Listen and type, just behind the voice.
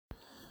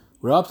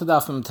We're up to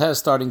Daf Mem Tes,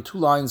 starting 2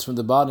 lines from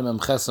the bottom, Mem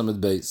Ches Amud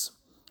Beis.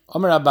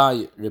 Omer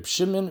Abaye, Reb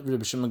Shimon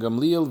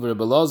Gamliel, Reb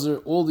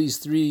Elazar, all these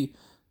three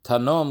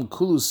Tanom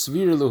Kulu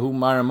Svir Lehu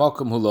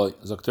Maramokum Huloi.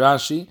 Zok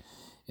Rashi,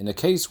 in a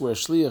case where a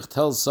shliach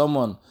tells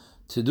someone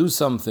to do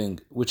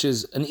something which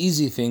is an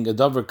easy thing, a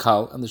davar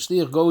kal, and the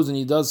shliach goes and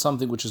he does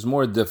something which is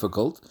more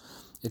difficult,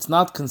 it's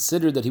not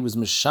considered that he was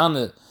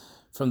mishane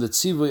from the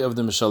tzivui of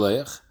the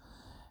mishaleach.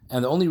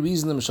 And the only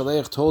reason the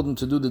Mishaleach told him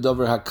to do the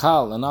Dover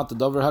HaKal and not the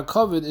Dover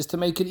HaKovid is to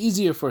make it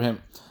easier for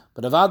him.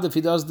 But avad, if he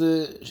does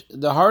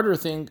the harder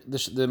thing, the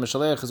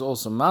Mishaleach is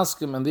also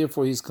maskim, and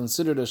therefore he's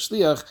considered a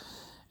Shliach,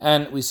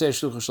 and we say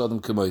Shluch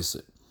HaShalom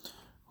Kemoise.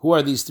 Who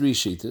are these three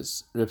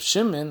Shitas? Reb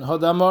Shimon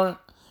Hodamar.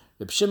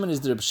 Reb Shimon is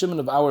the Reb Shimon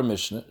of our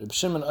Mishnah. Reb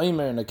Shimon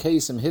Omer, in a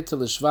case in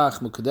Hittel Shvach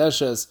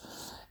Mukadeshes,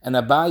 and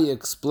Abaye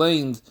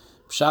explained,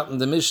 Pshat in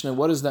the Mishnah,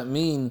 what does that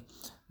mean?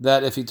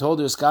 That if he told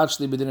her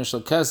skachli b'din shel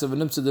kesef and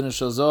nimtzu din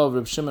shel zov,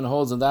 Reb Shimon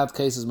holds in that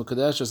case as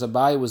mukadeshes.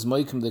 Abaye was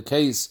moikim the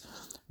case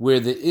where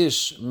the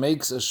ish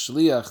makes a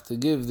shliach to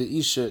give the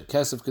isha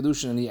kesef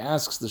kedushin, and he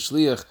asks the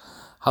shliach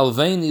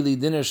halveini li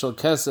din shel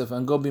kesef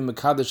and go be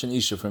mekadesh an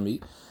isha for me,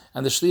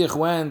 and the shliach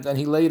went and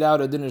he laid out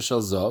a din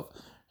shel zov.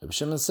 Reb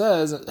Shimon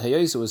says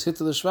Hayosa was hit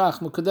to the shvach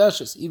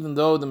mukadeshes, even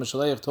though the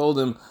Mishaleach told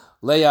him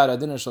lay out a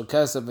din shel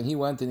kesef and he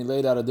went and he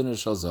laid out a din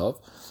shel zov.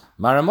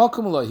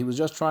 He was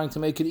just trying to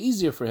make it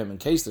easier for him. In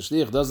case the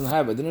shliach doesn't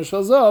have a dinner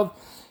shel zov,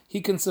 he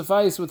can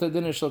suffice with a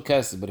dinner shel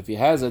kesef. But if he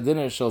has a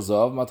dinner shel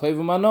zov, matayv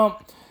u'mano.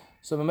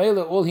 So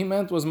Mamela, all he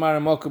meant was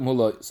maramokum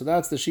huloi. So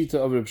that's the shita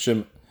of Reb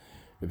Shimon.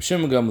 Reb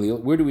Shimon Gamliel.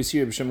 Where do we see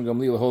Reb Shimon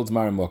Gamliel holds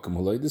maramokum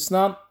huloi? This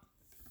not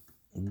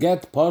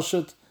get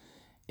pashat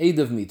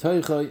eidav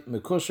mitoichay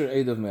mekosher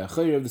eidav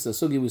me'achayrav. This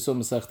asugi we saw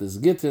mesechta is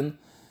gittin.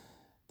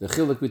 The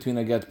chiluk between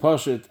a get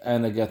pashat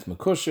and a get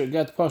mekosher.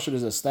 Get pashat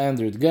is a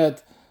standard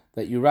get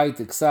that you write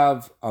the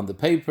ksav on the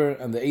paper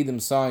and the Eidim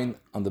sign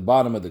on the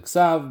bottom of the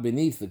ksav,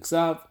 beneath the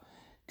ksav.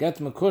 Get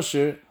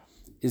mekosher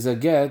is a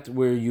get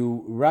where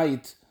you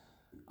write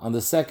on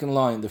the second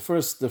line. The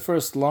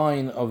first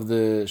line of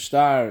the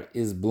shtar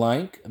is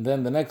blank, and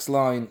then the next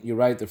line you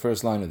write the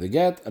first line of the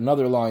get,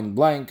 another line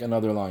blank,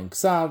 another line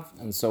ksav,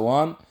 and so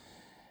on.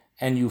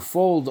 And you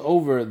fold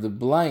over the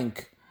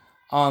blank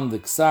on the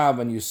ksav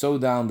and you sew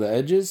down the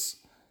edges.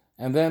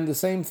 And then the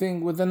same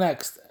thing with the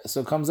next.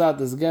 So it comes out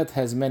this get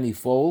has many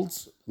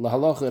folds.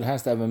 Lahalacha, it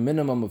has to have a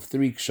minimum of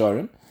 3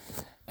 ksharim.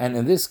 And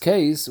in this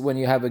case, when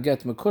you have a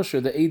get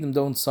mekosher, the Eidim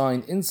don't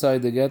sign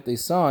inside the get, they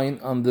sign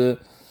on the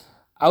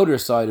outer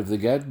side of the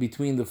get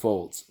between the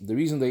folds. The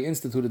reason they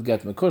instituted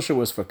get mekosher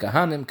was for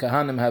kahanim.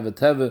 Kahanim have a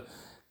teva,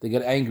 they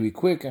get angry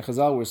quick, and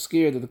Chazal were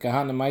scared that the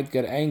kahanim might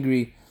get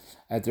angry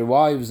at their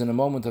wives in a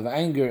moment of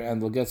anger,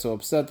 and they'll get so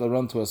upset they'll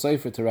run to a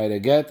sefer to write a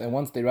get. And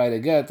once they write a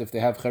get, if they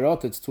have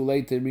cherot, it's too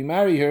late to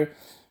remarry her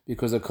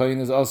because a kohen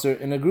is also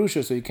in a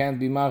grusha, so he can't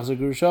be machzer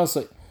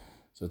grusha.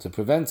 So to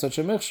prevent such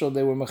a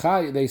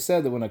michshol, they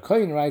said that when a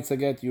kohen writes a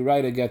get, you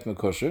write a get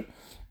mekosher,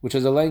 which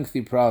is a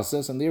lengthy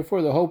process, and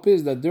therefore the hope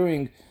is that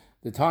during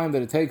the time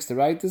that it takes to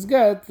write this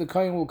get, the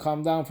kohen will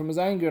calm down from his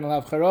anger and he'll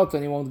have cherot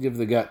and he won't give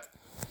the get.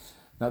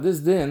 Now this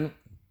din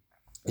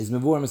is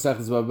mevur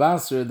mesechus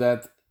babasra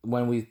that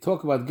when we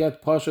talk about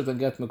get pashat and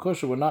get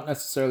mekosher, we're not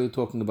necessarily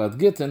talking about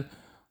gittin,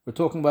 we're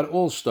talking about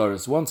all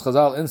shtaris. Once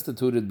Chazal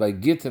instituted by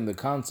gittin the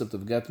concept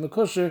of get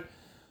mekosher,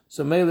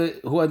 so mele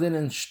huadin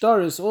in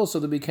shtaris also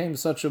there became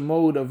such a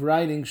mode of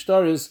writing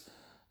shtaris,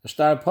 a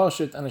shtar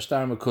pashat and a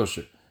shtar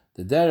mekosher.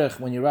 The derech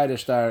when you write a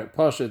shtar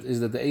pashat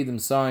is that the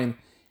Eidim sign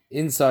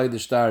inside the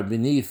shtar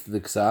beneath the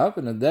ksav,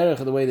 and the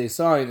derech, the way they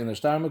sign in a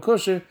shtar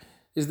mekosher,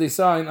 is they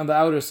sign on the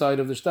outer side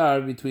of the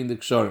shtar between the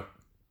ksharim.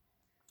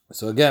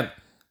 So again,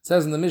 it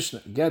says in the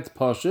Mishnah, get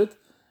pashat,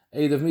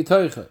 eidav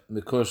mitoicha,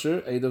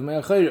 mekosher, eidav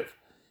me'achayrev.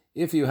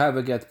 If you have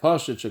a get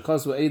pashat,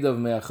 shekosva eidav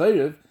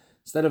me'achayrev,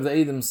 instead of the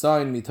eidim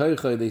sign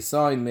mitoicha, they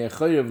sign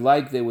me'achayrev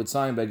like they would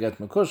sign by get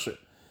mekosher.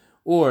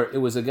 Or it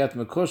was a get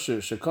mekosher,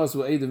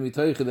 shekosva eidav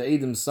mitoicha, the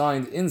eidim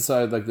signed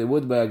inside like they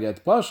would by a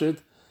get pashat.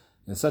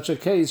 In such a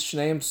case,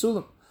 shneim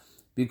psulim,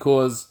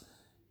 because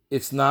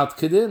it's not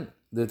kedin.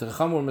 The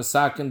Chacham were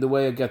mesakin the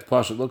way a get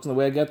pashat looks and the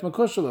way a get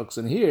mekosher looks.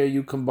 And here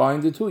you combine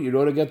the two. You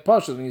wrote a get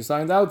pashat and you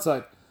signed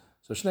outside.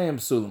 So shneim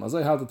psulim.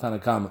 Azay hal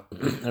Tanakama.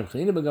 Reb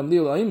Chanina ben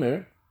Gamliel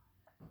Omer,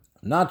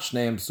 not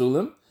shneim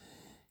psulim.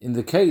 In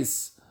the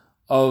case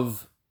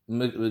of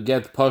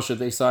get pashat,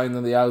 they signed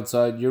on the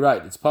outside. You're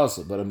right, it's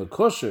possible. But a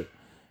mekosher,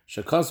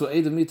 shekasva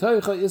eidim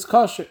mitoicha, is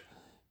kosher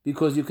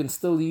because you can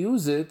still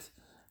use it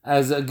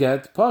as a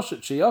get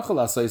pashat. Sheyachal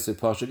asayse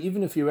pashat.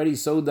 Even if you already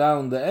sew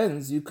down the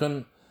ends, you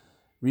can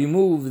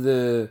remove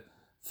the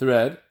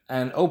thread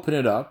and open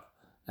it up,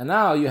 and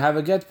now you have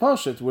a get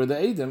pashat where the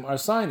Eidim are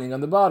signing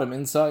on the bottom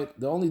inside.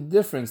 The only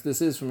difference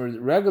this is from a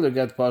regular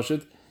get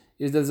pashat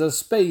is there's a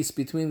space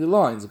between the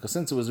lines, because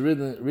since it was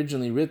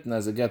originally written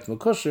as a get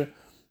mekosher,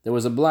 there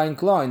was a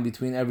blank line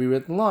between every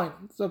written line.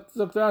 So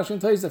Dr.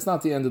 Ashin tells you that's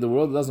not the end of the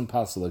world, it doesn't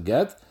pass a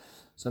get.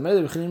 So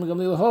Meir B'chinim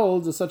Gamliel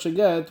holds that such a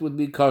get would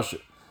be kosher.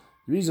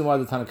 The reason why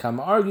the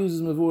Tanakama argues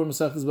is Mevur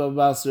Mesechus Bava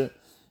Basra,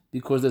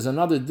 because there's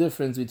another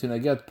difference between a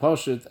get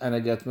pashut and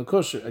a get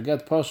mekusher. A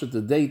get pashut,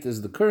 the date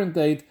is the current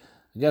date.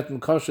 A get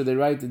mekusher, they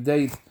write the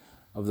date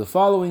of the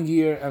following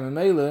year, and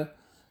memele.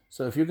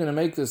 So if you're going to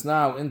make this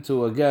now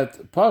into a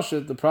get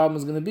pashut, the problem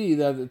is going to be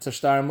that it's a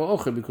shtar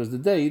ma'ocher, because the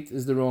date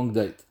is the wrong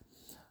date.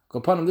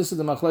 This is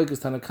the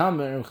machlokes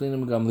Tanakama and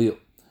Reb Gamliel.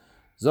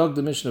 Zog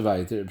the Mishnah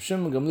weiter, Reb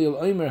Shimon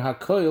Gamliel oimer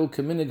hakoil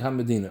keminig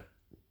hamedina,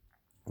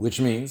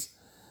 which means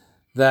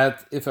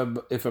that if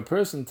a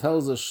person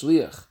tells a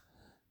shliach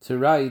to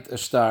write a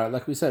shtar,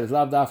 like we said, it's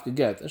lav dafka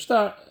get a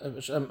shtar.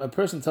 A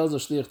person tells a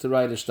shliach to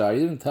write a shtar. You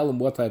didn't tell him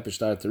what type of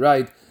shtar to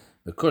write,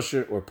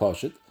 mekusher or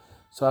pashut.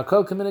 So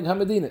hakol keminig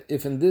hamedina.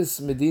 If in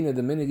this medina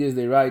the minig is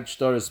they write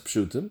shtaris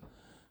pshutim,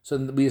 so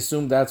we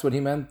assume that's what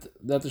he meant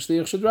that the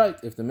shliach should write.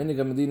 If the minig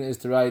hamedina is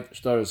to write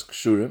shtaris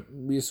kshurim,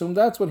 we assume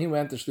that's what he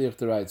meant the shliach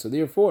to write. So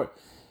therefore,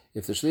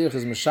 if the shliach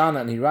is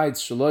meshana and he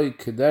writes shaloi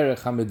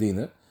kederech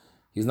hamedina,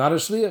 he's not a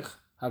shliach.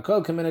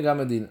 Hakol keminig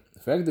hamedina.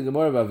 Frag the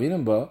Gemara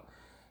b'avinam ba,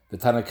 the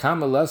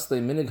Tanakama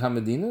lesle minig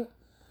hamedina.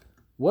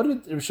 What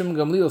did Reb Shimon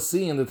Gamliel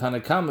see in the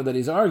Tanakama that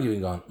he's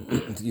arguing on?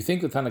 Do you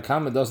think the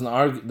Tanakama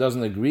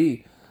doesn't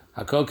agree?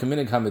 Hakol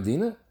keminig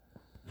hamedina.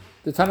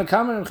 The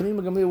Tanakama and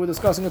Reb Gamliel were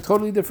discussing a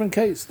totally different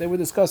case. They were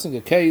discussing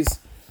a case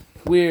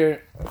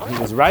where he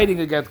was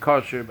writing a get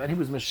kosher, and he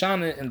was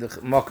meshana in the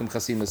Mokum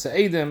Chasima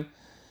Sa'edim,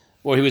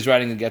 or he was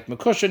writing a get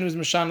mekusher and he was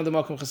meshana in the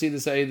Mokum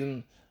Chasida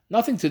Sa'edim.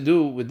 Nothing to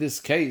do with this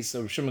case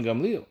of Shimon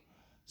Gamliel.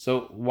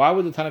 So why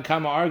would the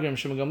Tanakama argue in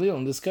Shimon Gamliel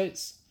in this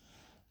case?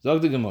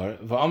 Zog the Gemara,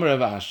 v'amar Rav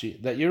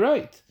Ashi, that you're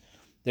right.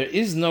 There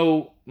is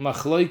no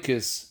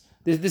machloikis.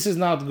 This is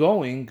not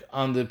going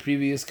on the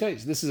previous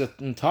case. This is an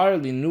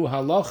entirely new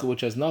halacha, which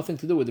has nothing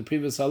to do with the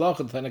previous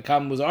halacha. The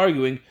Tanakama was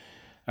arguing,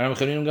 and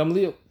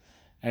Gamliel.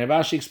 And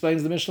Rav Ashi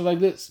explains the Mishnah like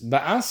this: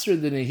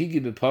 Ba'asr de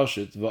nehigi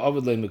b'pashut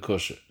v'avad le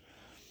mekusher.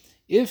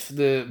 If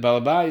the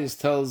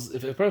Balabayas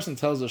if a person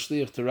tells a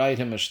shliach to write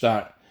him a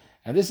shtar,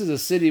 and this is a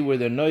city where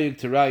they're noyig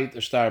to write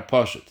a shtar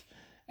pashut,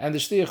 and the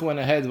shliach went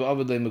ahead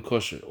v'avad le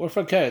mekusher, or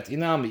fakert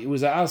inami, it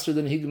was a asr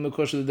de nehigi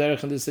mekusher, the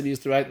derech in this city is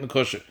to write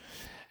mekusher,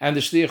 and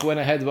the shliach went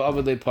ahead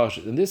v'avad le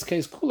pashut. In this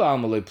case, kula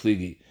alma le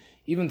pligi.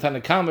 Even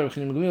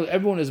Tanakama,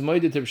 everyone is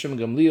moeded to Reb Shimon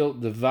Gamliel,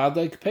 the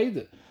vada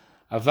kpeda.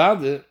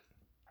 Avada,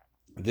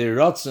 the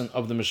rotzen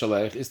of the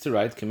Mishalech is to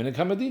write Keminig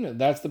HaMedina.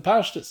 That's the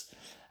Pashtus.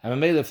 And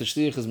made if the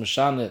Shliach is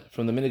Meshane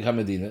from the Minig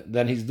HaMedina,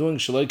 then he's doing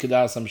Shaloi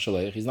Kedas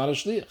HaMshalech. He's not a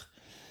Shliach.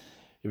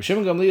 Reb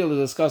Shimon Gamliel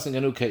is discussing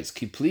a new case.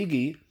 Ki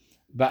pligi,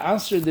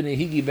 ba'asr de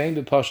nehigi bein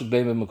b'pashut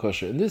bein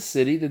b'mekusher. In this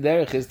city, the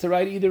derech is to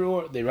write either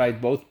or. They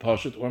write both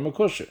pashut or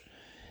mekusher.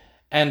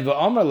 And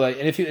v'amarlei,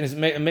 and if you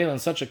in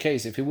such a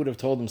case, if he would have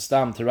told him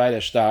stam to write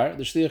a shtar,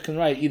 the Shliach can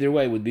write either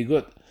way, would be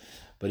good.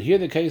 But here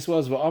the case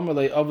was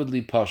v'amarlei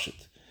avidli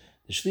pashut.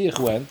 The shliach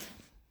went.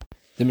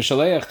 The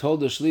Mishaleach told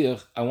the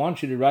shliach, "I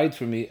want you to write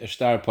for me a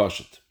shtar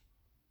pashut."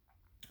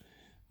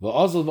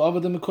 V'azal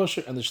v'avad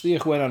mekusher, and the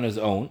shliach went on his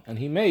own, and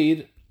he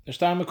made a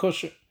shtar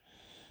mekusher.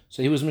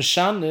 So he was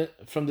mishane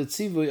from the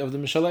tzivui of the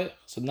Mishaleach.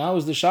 So now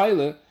is the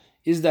shaila: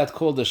 is that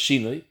called a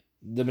shinui?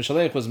 The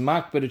Mishaleach was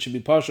makbid; it should be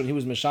pashut. He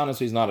was mishane, so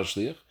he's not a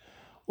shliach.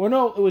 Or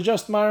no, it was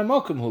just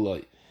maramokim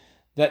huloi,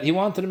 that he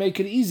wanted to make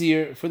it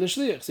easier for the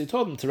shliach. So he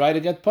told him to write a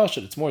get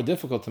pashut. It's more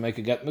difficult to make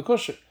a get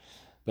mekusher.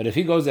 But if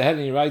he goes ahead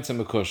and he writes a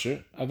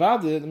mekusher,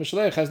 avada, the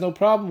Mishalech has no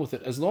problem with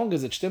it. As long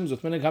as it stems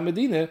with minig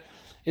hamedina,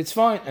 it's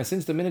fine. And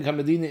since the minig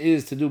hamedina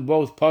is to do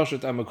both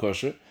pashut and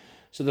mekusher,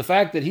 so the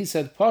fact that he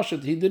said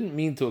pashut, he didn't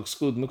mean to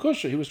exclude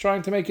mekusher. He was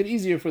trying to make it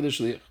easier for the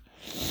shliach.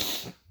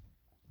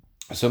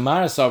 So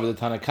Marasav, the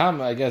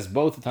Tanakama, I guess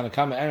both the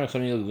Tanakama and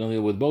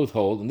Reb would both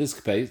hold in this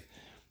case,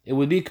 it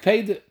would be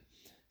kpeid.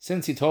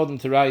 Since he told him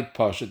to write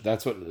pashut,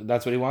 that's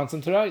what he wants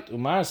him to write.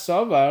 Umar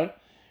Savar,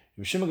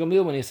 Reb Shimon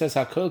Gamliel, when he says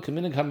Hakol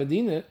Keminig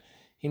HaMedina,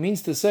 he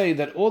means to say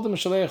that all the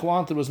Mishaleach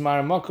wanted was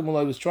Maramokim.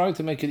 He was trying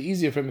to make it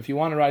easier for him. If you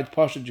want to write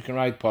pashut, you can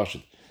write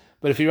pashut.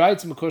 But if he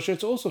writes mekusher,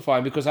 it's also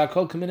fine, because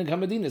Hakol Keminig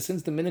HaMedina,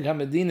 since the Minig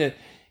HaMedina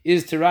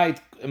is to write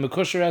a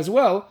mekusher as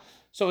well,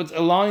 so it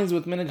aligns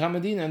with Minig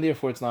HaMedina, and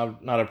therefore it's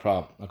not a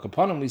problem. Now,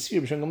 Kapanim, we see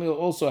Reb Shimon Gamliel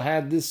also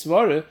had this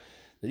svara,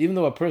 that even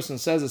though a person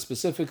says a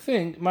specific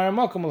thing,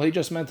 Maramokim, he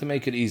just meant to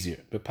make it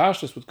easier. But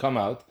Pashtus would come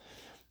out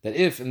that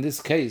if, in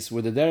this case,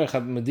 where the derech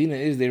of Medina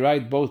is, they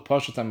write both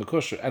pashut and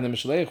mekusher, and the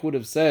Mishaleich would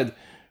have said,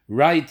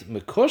 write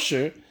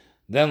mekusher,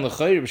 then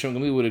l'chayr, Reb Shimon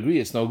Gamliel would agree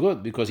it's no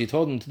good, because he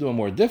told him to do a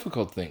more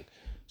difficult thing.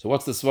 So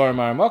what's the svar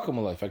ma'armakom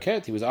alay?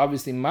 Faket, he was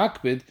obviously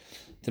makbid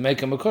to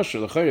make a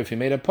mekusher. L'chayr, if he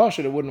made a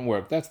pashut, it wouldn't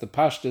work. That's the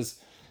pashtus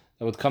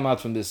that would come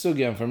out from this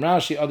sugya, and from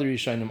Rashi, other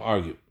Yishayim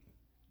argue.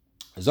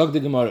 Zog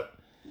the Gemara.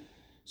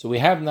 So we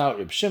have now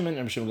Reb Shimon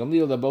and Reb Shimon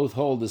Gamliel that both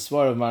hold the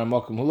svar of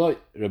Maramokim Huloi,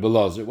 Reb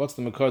Elazar. What's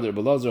the makar that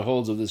Reb Elazar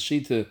holds of this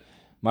shita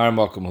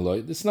Maramokim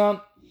Huloi? This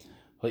nan.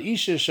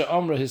 Ha'isha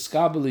she'amra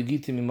hiskabel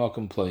legitim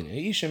imakom ploin.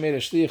 Ha'isha made a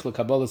shliach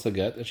l'kabalas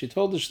haget, and she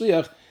told the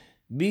shliach,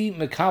 be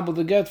mekabel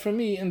the get for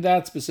me in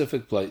that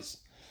specific place.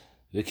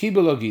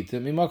 V'kibel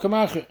legitim imakom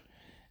acher.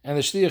 And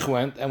the shliach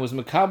went and was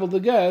mekabel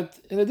the get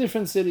in a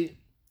different city.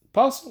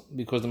 Possible,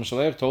 because the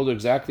Mishaleach told her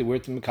exactly where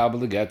to mekabel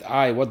the get.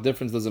 What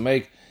difference does it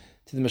make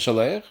to the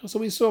Meshaleach. So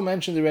we saw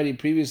mentioned already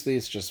previously,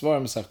 it's just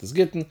Svarim, Mesachtas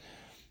Gittin,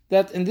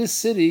 that in this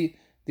city,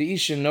 the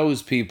Isha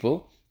knows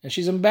people, and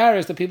she's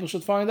embarrassed that people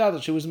should find out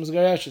that she was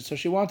Mizgareshet, so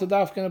she wanted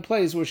Dafka in a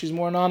place where she's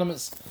more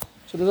anonymous.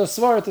 So there's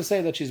a Svar to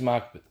say that she's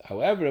Makbid.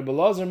 However, Rebbe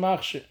Lazar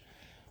Machshir.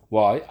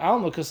 Why?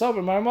 Alma Kasavar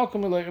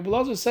Maramakum Eloi. Rebbe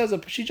Lazar says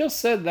that she just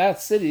said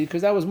that city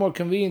because that was more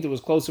convenient, it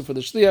was closer for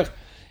the Shliach,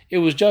 it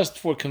was just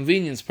for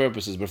convenience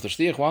purposes. But if the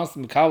Shliach wants to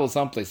Mekabel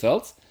someplace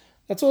else,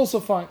 that's also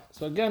fine.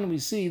 So again, we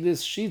see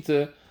this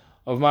Shita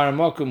of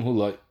Maramakum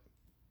Huloi.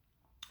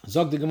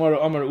 Zog the Gemara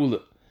Amar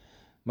Ula.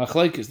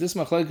 Machlaikis, this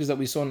machlaikis that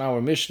we saw in our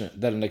Mishnah,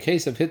 that in the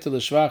case of Hittel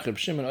Shvach, Reb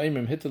Shimon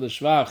Oimrim Hittel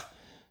Shvach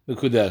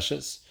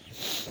Mekudeshes,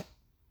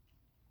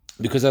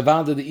 because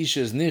Avanda the Isha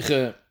is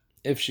Niche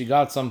if she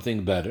got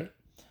something better.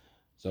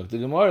 So the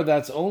Gemara,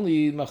 that's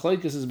only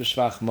machlaikis is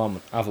b'shvach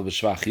mammon. Afal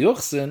b'shvach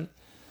yuchsin,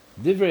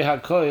 divrei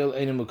hakoil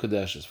einu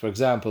mekudeshes. For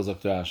example,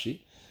 Dr.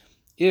 Rashi,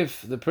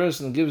 if the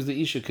person gives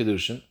the Isha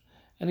Kiddushin,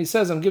 and he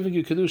says, I'm giving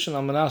you Kiddushin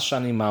al manas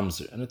shani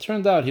mamzer, and it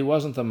turned out he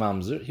wasn't a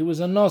mamzer, he was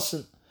a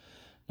nosin.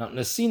 Now,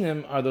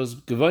 Nesinim are those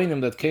Gevoinim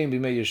that came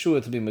b'mei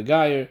Yeshua to be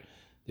Megayer.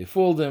 They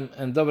fooled him,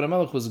 and David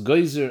HaMelech was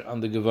Geyser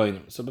on the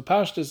Gevoinim. So,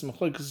 B'pashtis,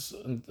 Machlokes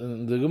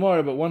in the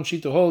Gemara, but one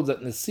sheet holds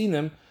that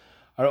Nesinim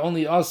are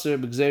only Aser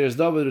b'Gzeiras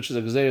David, which is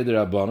a Gzeir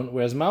d'Rabbanon,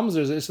 whereas Mamzer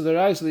is Issa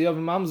d'Rai, so you have a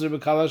Mamzer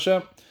b'Kal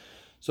Hashem.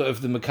 So, if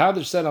the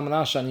Mekadosh said,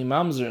 Amanash Ani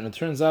Mamzer, and it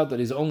turns out that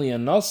he's only a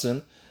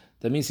Nosin,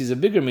 that means he's a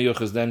bigger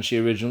Meyuchas than she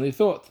originally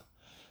thought.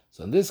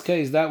 So, in this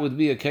case, that would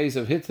be a case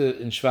of Hitte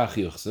in Shvach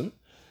Yuchsim.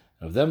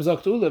 Of them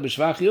Zaktula,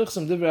 b'shvach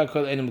yuchsim divrei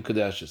hakol einu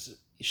mekudeshes.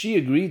 She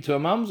agreed to a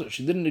mamzer.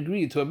 She didn't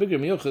agree to a bigger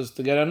miyuchas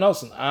to get a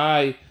nosen.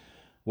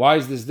 Why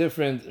is this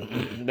different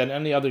than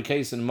any other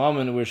case in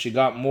Mammon where she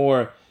got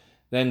more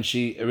than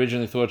she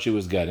originally thought she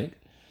was getting?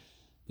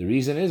 The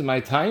reason is,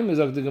 my time is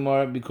of the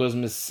Gemara, because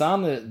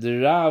misane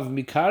derav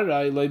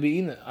mikarai loy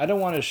beina. I don't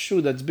want a shoe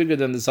that's bigger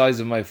than the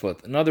size of my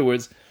foot. In other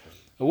words,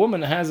 a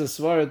woman has a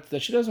svarat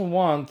that she doesn't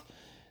want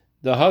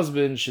the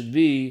husband should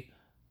be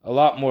a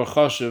lot more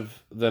chashuv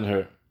than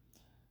her.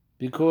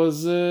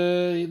 Because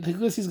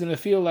he's going to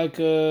feel like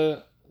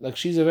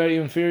she's a very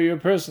inferior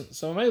person.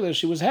 So Mela,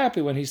 she was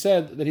happy when he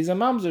said that he's a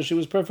mamzer. She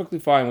was perfectly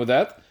fine with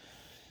that,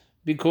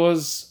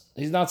 because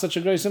he's not such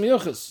a great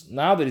miyuchas.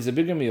 Now that he's a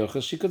bigger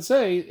miyuchas, she could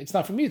say, it's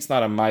not for me, it's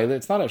not a maila,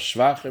 it's not a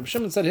shvach. Reb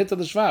Shimon said, hit to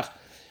the shvach.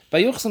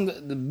 By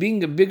yuchsan,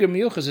 being a bigger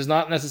miyuchas is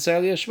not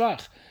necessarily a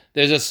shvach.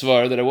 There's a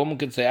svar that a woman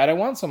could say, I don't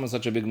want someone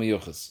such a big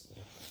miyuchas.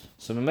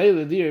 So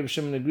Mamela dear Reb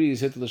Shimon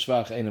agrees, hit the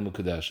shvach einu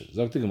mekudeshes.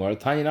 Zok the Gemara,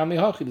 Tanya nami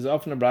hachi. There's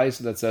often a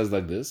brayso that says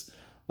like this,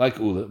 like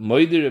Ula,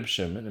 Moidi Reb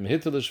Shimon, and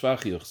hit the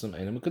shvach yuchsim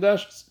einu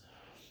mekudeshes.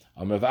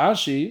 Rav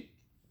Ashi,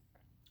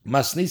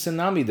 masnisa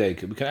nami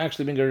deike. We can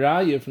actually bring a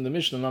raya from the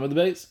Mishnah Namad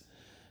Beis.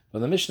 But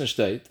the Mishnah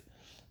state,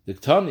 the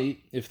Ktani,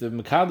 if the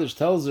Mekadosh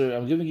tells her,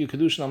 I'm giving you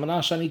Kiddushin al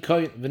manash ani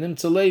koyin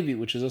v'nimtza Levi,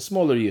 which is a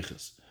smaller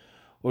yichus,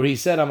 or he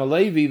said, I'm a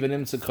Levi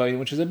v'nimtza koyin,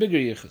 which is a bigger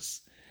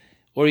yichus.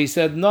 Or he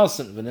said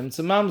Nosen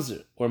v'nimtza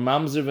mamzer, or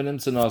mamzer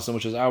v'nimtza Nosen,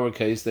 which is our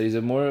case, that he's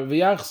a more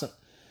v'yachsen.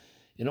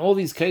 In all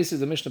these cases,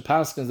 the Mishnah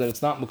paskins that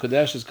it's not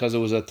Mukadeshes because it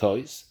was a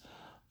tois.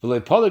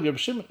 V'lei polig Reb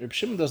Shimon. Reb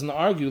Shimon doesn't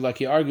argue like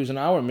he argues in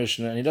our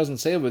Mishnah, and he doesn't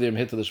say over there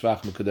Mhita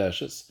l'shvach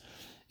Mukadeshes.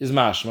 Is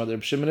mashma that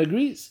Reb Shimon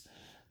agrees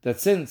that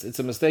since it's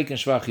a mistake in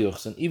shvach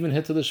yuchsen, even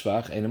Hita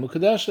l'shvach ain't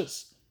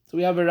Mukadeshes. So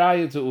we have a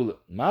raya to ula.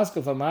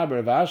 Maskal famaber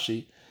of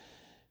Ashi.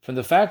 From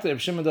the fact that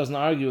Reb Shimon doesn't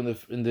argue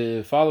in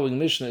the following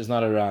Mishnah is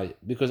not a raya,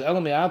 because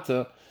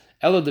Elameata,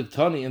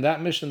 Elodiktoni, in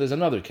that Mishnah there's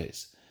another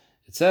case.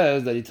 It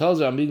says that he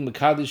tells her, I'm being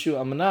Mekadishu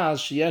Amanaz,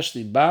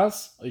 Shiyeshli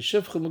Bas, or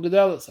Shifcha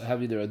Mugadelis. I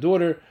have either a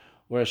daughter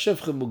or a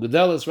Shifcha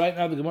Mugadelis. Right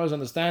now the Gemara is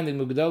understanding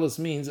Mugadelis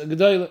means a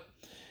Gedoyle.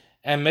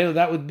 And maybe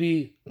that would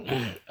be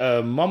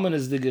a Mammon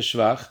is the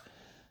Geshvach,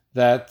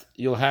 that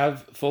you'll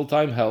have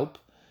full-time help,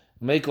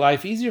 make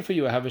life easier for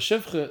you. I have a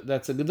Shifcha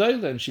that's a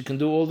Gedoyle, and she can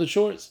do all the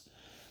chores.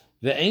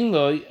 The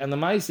Einloi and the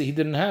Maisi, he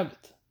didn't have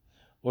it.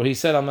 Or he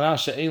said,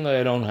 Amanasha Einloi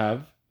I don't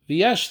have,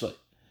 V'yeshloi.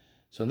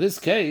 So in this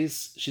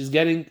case, she's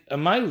getting a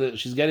Maila,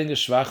 she's getting a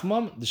Shvach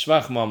Mom, the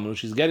Shvach Mom,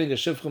 she's getting a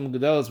Shifcha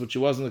Mugadelis, which she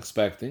wasn't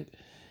expecting.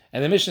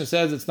 And the Mishnah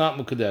says it's not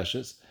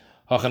Mukadeshes.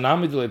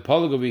 Hachanami D'lei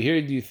Polig over here,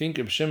 do you think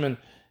Reb Shimon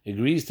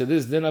agrees to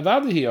this? Then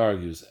Avada he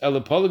argues. Ela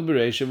Polig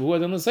Bereisha, who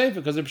had done the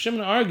Sefer, because Reb Shimon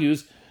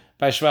argues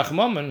by Shvach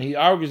Mom, he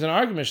argues an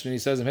argument, and he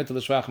says, I'm hit to the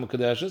Shvach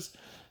Mukadeshes.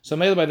 So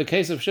maybe by the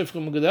case of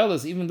Shifcha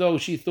Mugadelis, even though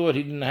she thought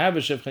he didn't have a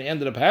Shifcha, he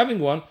ended up having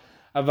one,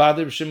 Avada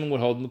Reb Shimon would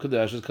hold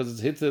Mukadeshes because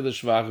it's hit to the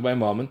Shvach by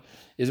Mammon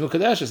is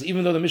Mukadeshes,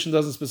 even though the Mishnah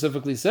doesn't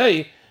specifically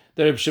say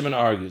that Reb Shimon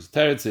argues.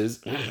 Teretz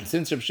is,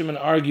 since Reb Shimon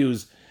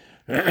argues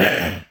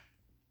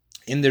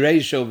in the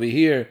Reish over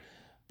here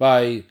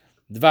by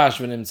Dvash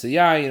v'nim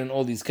Tzayayin and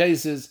all these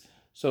cases,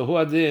 so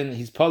Huadin,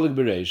 he's Polig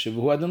Bereisha,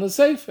 Huadin the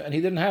Sefer, and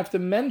he didn't have to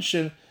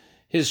mention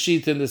his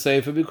sheet in the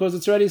Sefer because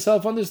it's already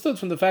self-understood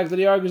from the fact that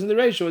he argues in the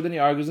Reish, or then he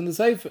argues in the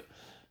Sefer.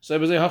 So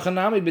Ebazei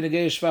Hachanami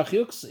B'negei Shvach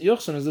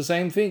Yuchsin is the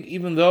same thing,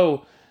 even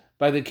though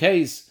by the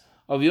case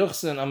of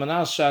Yuchsin,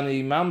 Amanas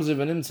Shani Mamzer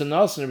V'nim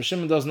Tzanosin, Reb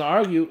Shimon doesn't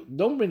argue.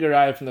 Don't bring a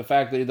raya from the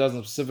fact that he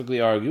doesn't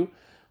specifically argue.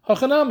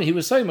 Hachanami, he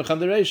was saying Mechan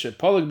the Reisha,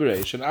 Polig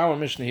Bereish, and our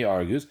Mishnah he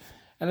argues,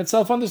 and it's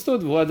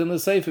self-understood,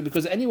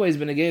 because anyways,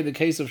 when again the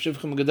case of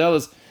Shivchim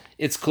Gedelis,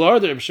 it's clear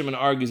that Reb Shimon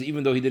argues,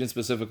 even though he didn't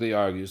specifically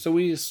argue. So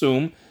we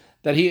assume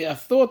that he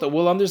thought that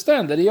we'll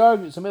understand that he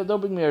argues. So don't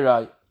bring me a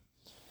rai.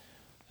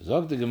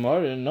 Zog the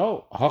Gemara,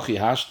 no. Hachi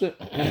hashte.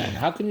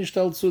 How can you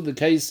tell to the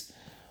case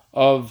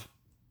of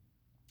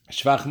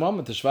Shvach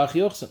Moment to Shvach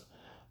Yochsen?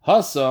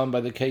 Hassan,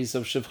 by the case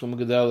of Shivchim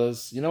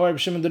Gedelis, you know why Reb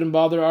Shimon didn't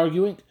bother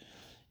arguing?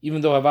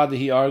 Even though Havada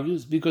he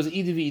argues, because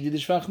Idi v'Idi the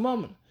Shvach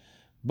Moment.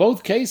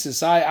 Both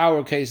cases,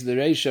 our case, the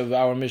Reisha of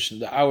our mission,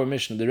 the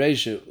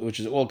Reisha, which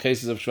is all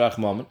cases of Shvach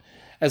Moment,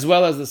 as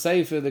well as the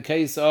Sefer, the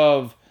case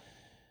of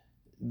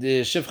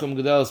the Shivchim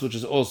Gedelis, which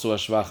is also a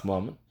Shvach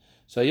Moment.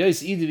 So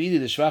Yos Idi v'Idi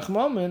the Shvach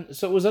Moment,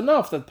 so it was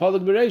enough that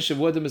Polig Bereisha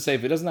avoid the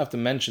Sefer. He doesn't have to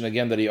mention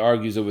again that he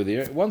argues over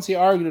there. Once he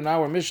argued in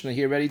our Mishnah,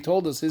 he already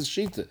told us his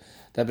Shita,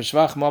 that the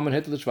Shvach Moment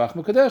hit the Shvach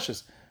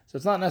Mekadeshes. So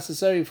it's not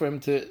necessary for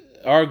him to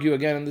argue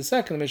again in the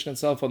second. The Mishnah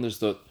itself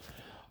understood.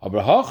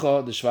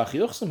 Abrahacha, the Shvach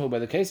Yochsen, who by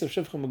the case of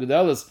Shivchim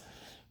Gedelis,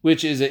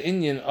 which is an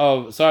Indian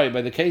of,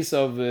 by the case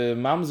of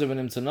Mamzer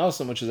and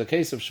Imtzanosim, which is a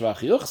case of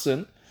Shvach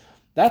Yochsen,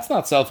 that's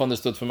not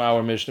self-understood from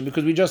our Mishnah,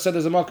 because we just said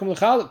there's a Makom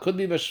L'chal. It could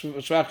be by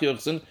Shvach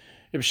Yochsen.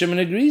 Reb Shimon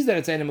agrees that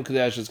it's Einim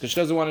Mekadeshes, because she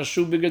doesn't want a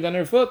shoe bigger than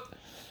her foot.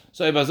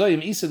 So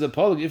Ibazoyim Isa the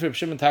Polig, if Reb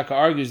Shimon Taka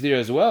argues there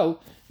as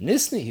well,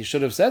 Nisni, he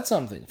should have said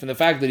something. From the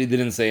fact that he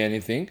didn't say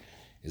anything,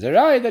 is a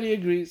rai that he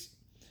agrees.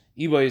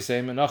 Ibo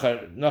Yisayim and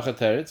Nacha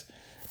Teretz.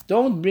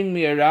 Don't bring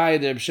me a rai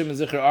that Reb Shimon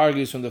Zichar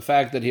argues from the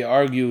fact that he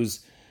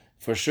argues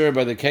for sure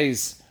by the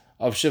case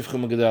of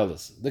Shivchim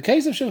Gedelis. The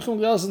case of Shivchim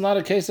Gedelis is not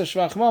a case of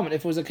Shvach Mammon.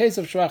 If it was a case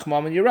of Shvach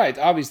Mammon, you're right.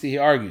 Obviously, he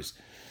argues.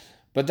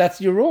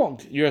 But you're wrong.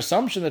 Your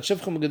assumption that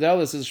Shivchim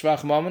Gedelis is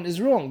Shvach Mammon is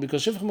wrong,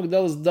 because Shivchim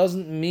Gedelis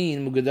doesn't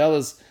mean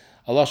Gedelis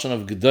a lashon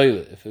of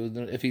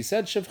Gedoyle. If he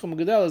said Shivchim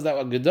Gedelis, that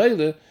was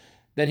Gedoyle,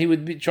 then he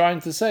would be trying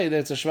to say that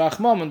it's a Shvach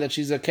Mammon, that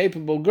she's a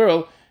capable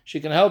girl, she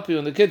can help you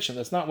in the kitchen.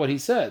 That's not what he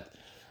said.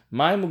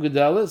 Maimu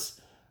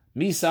Gedelis,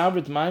 mi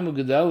sabrit Maimu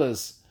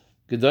Gedelis,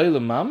 Gedoyle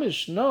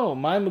mamish? No,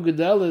 Maimu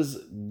Gedelis,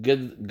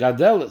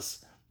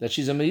 Gadelis, that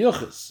she's a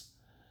meyuchas.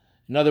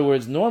 In other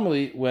words,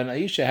 normally when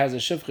Aisha has a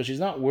shivcha, she's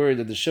not worried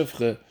that the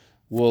shivcha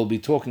will be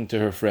talking to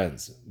her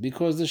friends,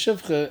 because the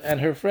shivcha and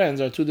her friends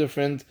are two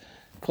different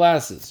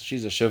classes.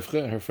 She's a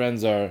shivcha, and her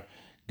friends are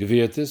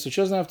gevirtis, so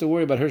she doesn't have to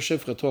worry about her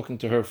shivcha talking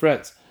to her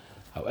friends.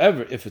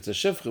 However, if it's a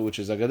shivcha, which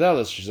is a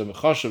gadelis, she's a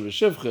mechashav, a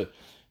shivcha,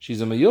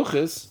 she's a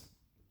meyuchas,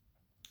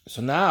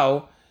 so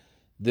now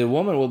the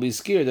woman will be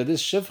scared that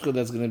this shivcha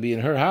that's going to be in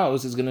her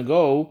house is going to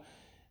go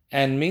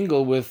and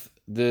mingle with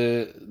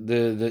the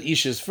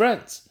Isha's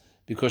friends,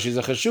 because she's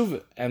a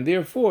chashuva, and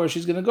therefore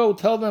she's going to go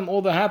tell them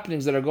all the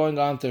happenings that are going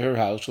on to her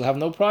house. She'll have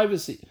no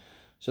privacy.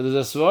 So there's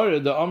a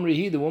svara, the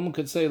Amrihi, the woman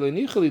could say,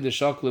 Leinichali the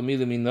shakla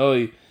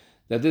milaminoi,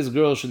 that this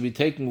girl should be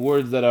taking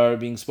words that are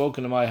being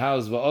spoken in my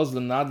house,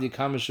 va'ozlam nadi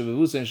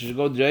kamishavusa, and she should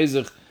go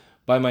dreizich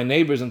by my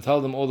neighbors and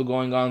tell them all the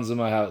going-ons in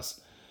my house.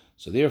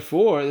 So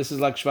therefore, this is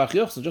like Shvach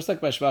Yochsen. Just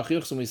like by Shvach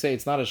Yochsen, we say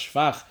it's not a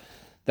Shvach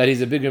that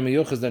he's a bigger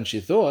meyuchas than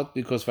she thought,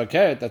 because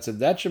fakeret, that's a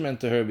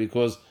detriment to her,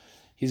 because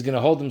he's going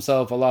to hold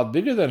himself a lot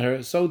bigger than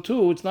her. So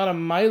too, it's not a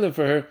mile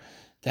for her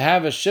to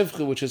have a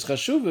shivcha, which is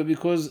chashuva,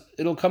 because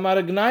it'll come out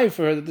a gnai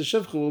for her that the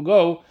shivcha will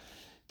go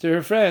to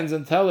her friends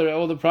and tell her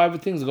all the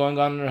private things going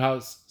on in her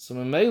house. So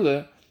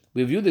Mamela,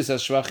 we view this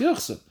as Shvach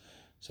Yochsen.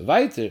 So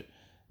weiter,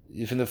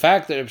 if in the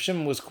fact that Reb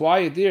Shimon was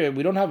quiet there,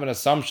 we don't have an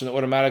assumption that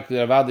automatically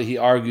Ravada he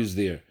argues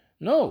there.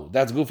 No,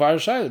 that's Gufar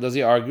Shaila. Does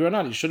he argue or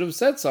not? He should have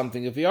said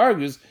something. If he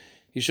argues,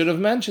 he should have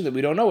mentioned it.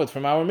 We don't know it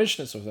from our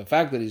Mishnah. So the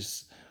fact that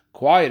he's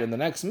quiet in the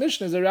next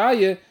Mishnah is a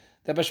raya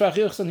that by Shvach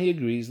Yochsen he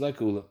agrees, like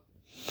Ula.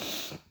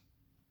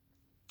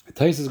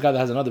 Taisus God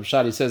has another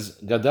pshat. He says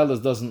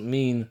Gadelis doesn't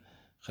mean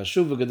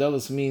Chashuva.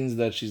 Gadelis means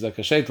that she's like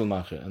a sheitel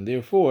macher, and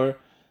therefore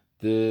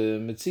the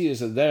Metzias,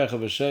 the derech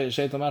of a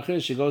sheitel macher,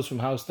 she goes from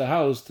house to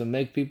house to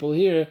make people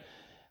hear,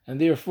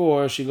 and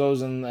therefore she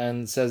goes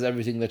and says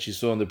everything that she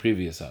saw in the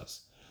previous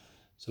house.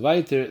 So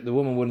weiter, the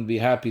woman wouldn't be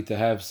happy to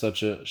have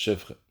such a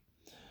shivcha.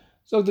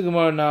 So the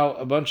Gemara now,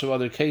 a bunch of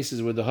other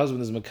cases where the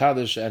husband is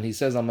Mekadosh and he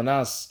says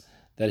Amanas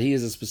that he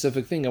is a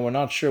specific thing and we're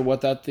not sure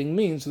what that thing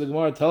means. So the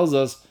Gemara tells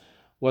us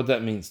what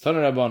that means.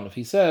 Taner Rabban, if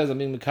he says, I'm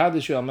being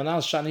Mekadosh,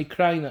 Amanas Shani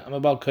Kraina, I'm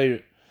about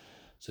Kair.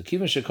 So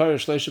Kivin Shekar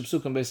Shleish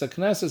Psukim Beis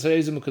HaKnesses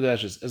Harizim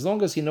Mekadeshes. As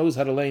long as he knows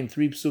how to lay in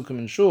 3 psukim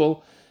in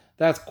shul,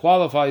 that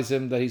qualifies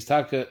him that he's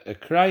taka a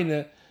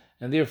Kraina,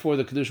 and therefore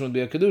the Kiddushin would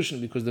be a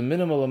Kiddushin, because the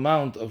minimal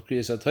amount of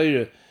Kriyas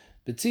HaTorah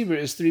B'tzibur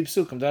is 3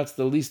 psukim. That's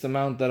the least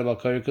amount that a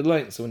Balkaira could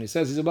lay. So when he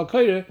says he's a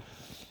Balkaira,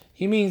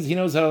 he means he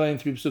knows how to lay in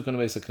 3 psukim in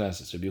the Beis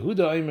HaKnesses. Rabbi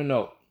Yehuda Eimer,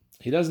 no.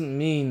 He doesn't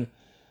mean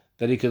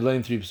that he could lay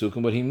in 3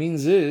 psukim. What he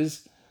means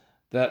is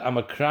that I'm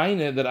a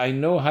kraina, that I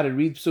know how to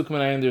read psukim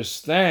and I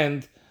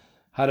understand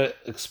how to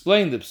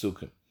explain the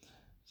psukim.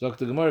 So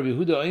the Gemara, Rabbi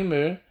Yehuda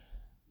Eimer,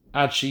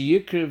 Ad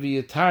sheyikra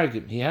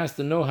v'yatargim. He has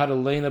to know how to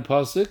lay in a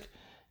pasuk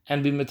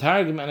and be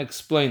metargim and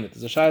explain it.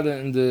 There's a shayla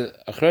in the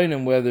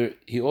Achronim whether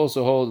he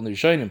also holds in the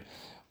Rishonim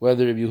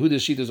whether Rabbi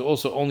Yehuda's sheet is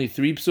also only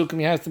 3 psukim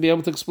he has to be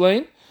able to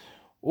explain,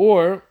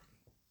 or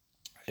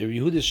Rabbi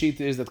Yehuda's sheet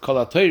is that kol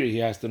ha-Torah he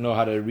has to know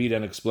how to read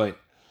and explain.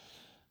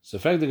 So,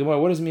 in fact, the Gemara,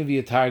 what does it mean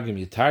via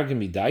targum? Targum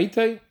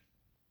midaitei?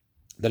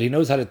 That he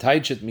knows how to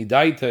teach it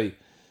midaitei,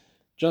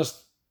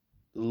 just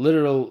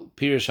literal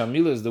pirush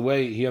hamila is the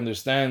way he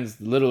understands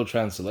the literal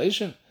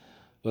translation.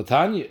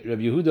 V'tanya,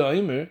 Rabbi Yehuda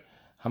Omer,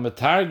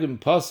 hamatargum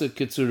pasuk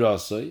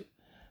kitzurasoi,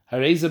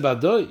 hareza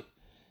badoi.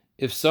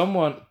 If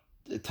someone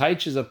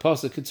teaches a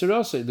pasuk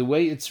kitzurasoi, the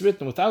way it's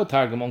written without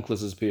targum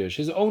unclus's pirush,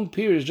 his own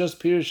pirush, just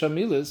pirush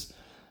hamilas,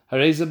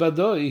 hareza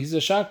badoi, he's a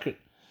shakr.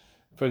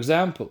 For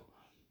example,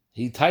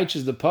 he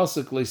teaches the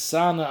pasuk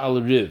leisana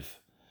al riv,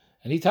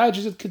 and he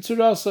teaches it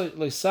kitzurasoi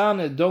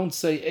leisana. Don't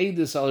say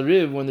edus al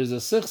riv when there's a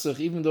sichsich,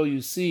 even though you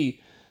see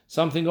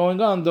something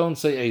going on. Don't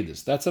say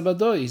edus. That's a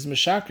badoi. He's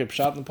meshakir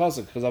pshat and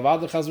pasuk because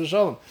avad chas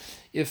v'shalom.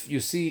 If you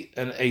see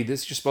an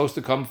edus, you're supposed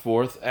to come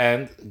forth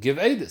and give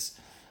edus.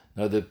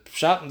 Now the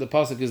pshat and the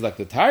pasuk is like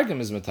the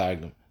targum is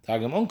metargum,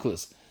 targum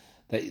unclus.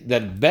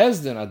 That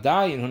bezdin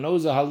adayin who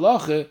knows a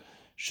halacha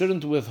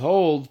shouldn't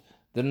withhold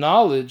the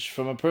knowledge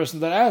from a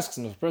person that asks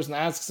him. If a person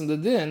asks him the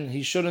din,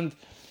 he shouldn't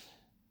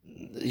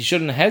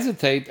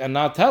hesitate and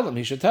not tell him.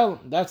 He should tell him.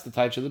 That's the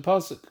taich of the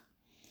pasuk.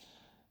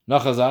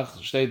 Nachazach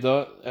steht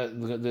da,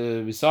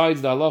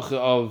 besides the halacha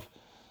of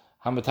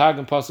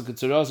hamatagim pasuk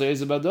etzuros or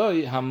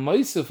ezabadoi,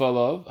 hamoisef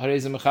alav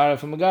hareze mechara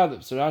from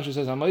megadav. So Rashi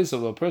says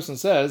hamoisef. A person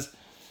says,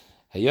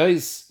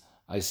 "Hayos,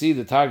 I see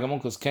the targum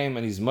uncles came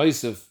and he's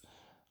moisef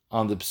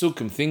on the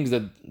psukim, things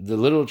that the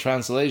literal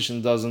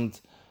translation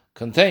doesn't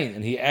contain,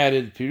 and he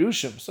added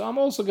pirushim. So I'm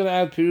also going to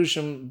add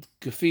pirushim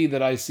kafi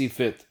that I see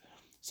fit."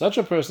 Such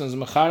a person is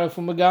mechara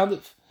from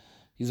megadav.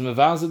 He's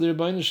mevaza the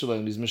Rebbeinu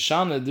Shalom. He's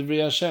meshana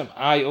divrei Hashem.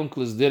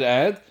 Uncles did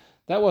add.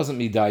 That wasn't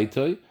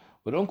midaitoi.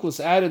 What Uncles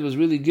added was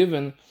really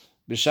given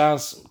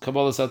b'shas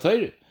Kabbalah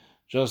Satayr.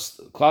 Just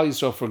Klal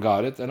Yisrael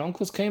forgot it, and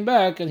Uncles came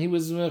back and he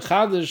was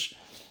mechadish.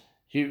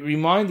 He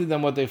reminded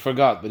them what they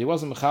forgot, but he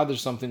wasn't mechadish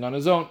something on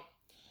his own.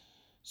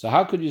 So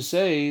how could you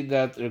say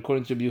that,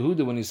 according to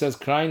Yehuda, when he says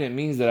krayin, it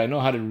means that I know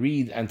how to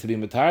read and to be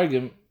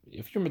metargim?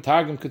 If you're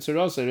metargim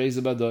kitzuros, reis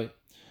badoi.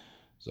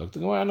 So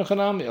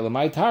targum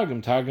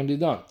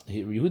didon.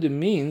 Yehuda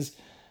means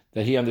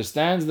that he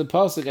understands the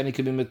pasuk and he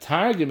can be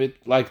metargim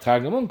it like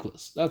targum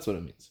unclus. That's what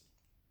it means.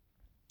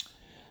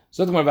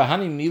 So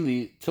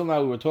till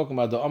now we were talking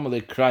about the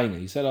amalek krayin.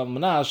 He said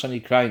almanash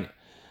ani krayin.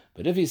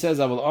 But if he says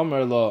I will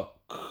amar lo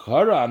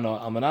kara no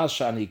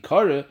almanash ani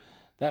kara,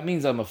 that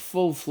means I'm a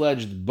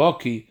full-fledged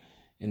baki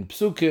in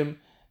psukim,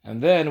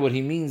 and then what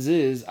he means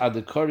is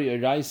adakari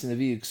arais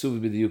navi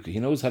iksuvi b'diyuka. He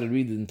knows how to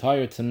read the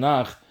entire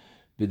Tanakh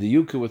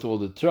b'diyuka with all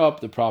the trop,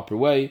 the proper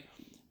way,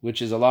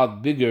 which is a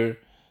lot bigger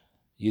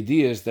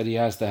yediyas that he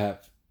has to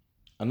have.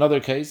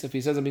 Another case, if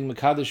he says I'm being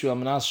mekadesh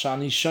almanas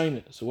shani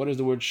shayna. So what does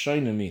the word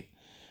shayna mean?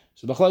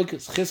 So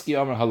b'chalaikis chizki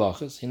amar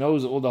halachas. He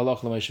knows all the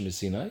halach l'meishim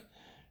b'sinai.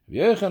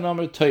 V'yechan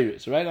amar Torah.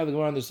 So right now the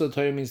Gemara understood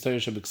Torah means Torah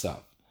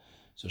shabiksav.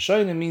 So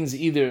shayna means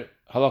either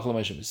halach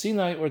l'meishim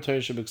b'sinai or Torah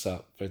shabiksav.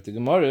 In fact, the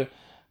Gemara,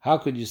 how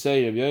could you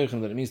say Rabbi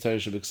Yochanan that it means Torah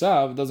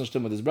shabiksav? It doesn't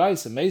stem with his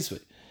brayse and meisvei.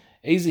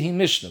 Ezehi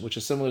Mishnah, which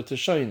is similar to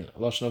shayna, a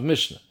lashon of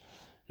Mishnah.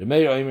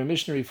 Remeir Omer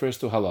Mishnah refers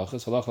to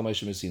halachas, halach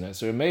l'meishim b'sinai.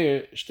 So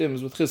Remeir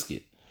stems with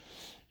chizki.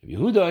 Rabbi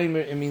Yehuda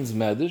Omer, it means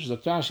medish.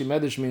 Zaktashi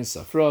medish means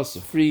safra,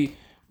 safri,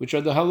 which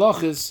are the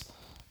halachas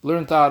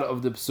learned out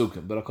of the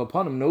psukim. But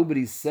upon him,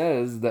 nobody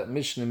says that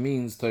Mishnah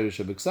means Torah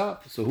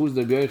shabiksav. So who's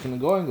the Rabbi Yochanan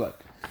going like?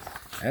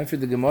 And for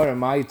the Gemara,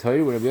 my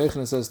Torah, where Rabbi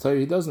Yochanan says Torah,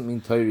 he doesn't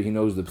mean Torah, he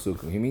knows the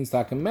psukim. He means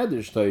taka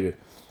medish Torah,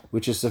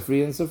 which is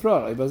safri and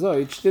safra.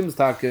 It stems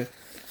taka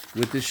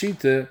with the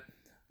shita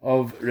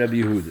of Rabbi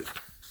Yehuda.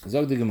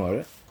 Zog the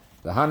Gemara,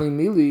 the hani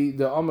mili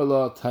the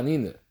amala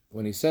tanina.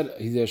 When he said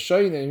he's a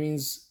shayna, it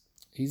means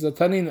he's a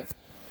tanina.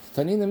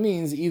 Tanina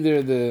means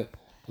either the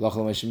halach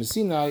l'meishim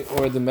b'sinai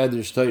or the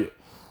medrash Torah.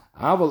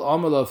 Aval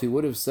amala, if he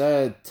would have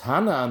said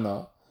tana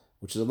ana,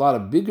 which is a lot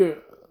of bigger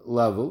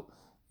level,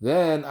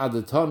 then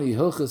adatani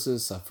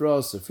hilchases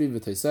safros safri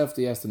v'teisefti,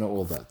 he has to know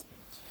all that.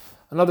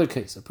 Another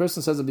case, a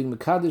person says I'm being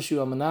mekadeshu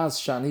amanas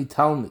shani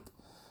talmud.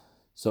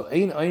 So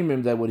ein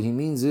oimrim that what he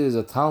means is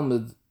a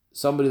talmud,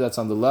 somebody that's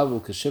on the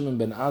level Kashimon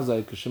ben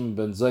Azai, Kashimon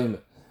ben Zayme.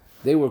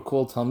 They were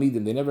called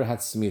talmidim. They never had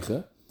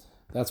smicha.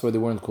 That's why they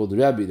weren't called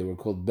Rabbi. They were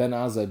called ben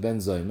Azai ben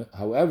Zayme.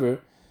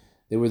 However,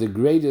 they were the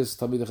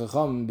greatest talmidei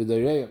chacham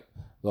b'dayreim.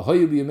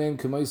 L'hoyu b'yameim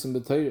k'moisim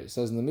b'Torah. It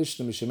says in the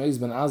Mishnah, Mishemeis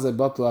ben Azai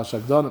batlu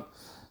hashakdonim.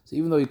 So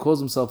even though he calls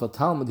himself a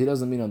talmud, he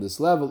doesn't mean on this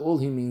level. All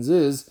he means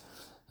is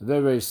a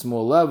very, very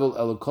small level.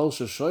 Elokol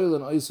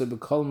shashoylen oiser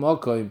b'kol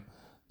makoim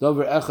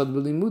davar echad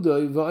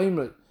b'limudai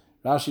v'aimrei.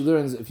 Rashi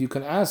learns if you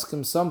can ask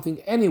him something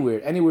anywhere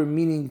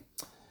meaning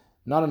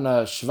not in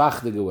a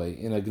shvachdige way,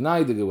 in a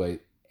gnaidige way,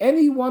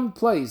 any one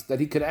place that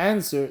he could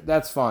answer,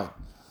 that's fine.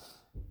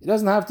 He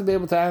doesn't have to be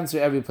able to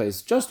answer every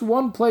place. Just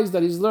one place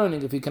that he's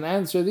learning, if he can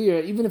answer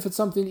there, even if it's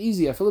something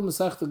easy, I feel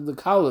Masechta the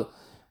Kala,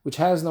 which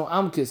has no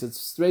amkis, it's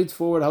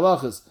straightforward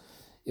halachas.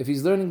 If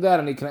he's learning that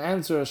and he can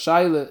answer a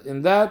shaila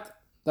in that,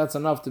 that's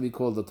enough to be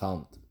called a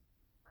Talmud.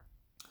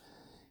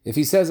 If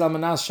he says,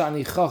 Amanas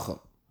Shani Chacham,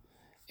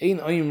 Ein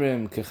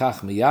Oimrim Kechach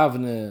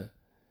Miyavne,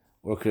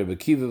 or Krebe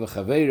Kiva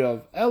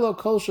V'Chaveirav, Elo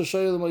Kol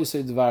Shoshoyel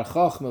Moisei Dvar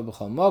Chachma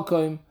B'chal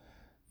Mokoim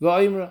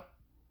V'Oimra.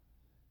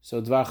 So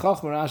Dvar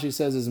Chachma, Rashi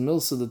says, is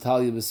Milsa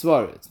D'Talya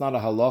B'Svar. It's not a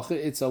halacha,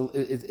 it's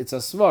a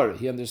svar.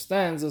 He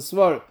understands a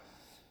svar.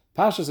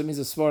 Pashas, it means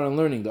a svar in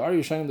learning. The Ari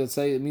Yishayim that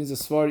say it means a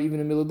svar even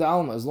in Milu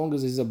D'Alma, as long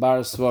as he's a bar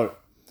svar.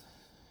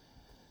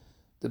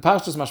 The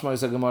Pashtas Mashma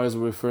Yisrael Gemara is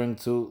referring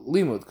to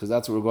Limud, because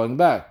that's where we're going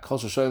back. Kol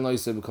Shoshoyel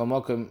Moisei B'chal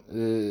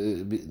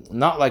Mokoim,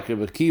 not like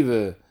Rebbe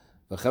Kiva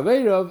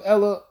V'Chaveirav,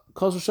 Elo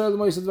Kol Shoshoyel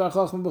Moisei Dvar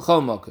Chachma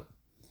B'chal Mokoim.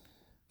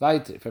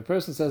 Weiter, if a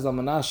person says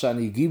Amanas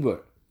Shani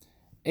Gibor,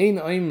 Ein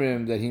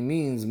Oimrim, that he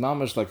means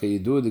mamash like a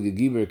Yidur the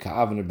Gibor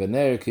Ka'avner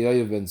Bener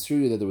Kiyoyev Ben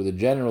Tzruya, that they were the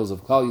generals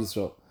of Klal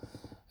Yisrael.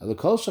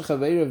 Elokol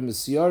Shechaveirav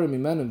Misyarim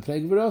Imenim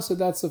Pnei Gvurasa,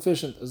 that's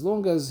sufficient. As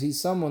long as he's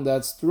someone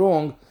that's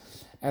strong,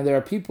 and there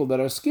are people that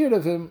are scared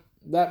of him,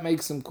 that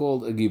makes him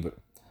called a Gibor.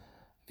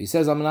 If he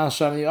says Amanas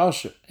Shani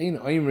Asher, Ein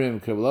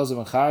Oimrim Kerbelazim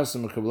and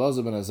Charasim or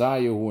Kerbelazim and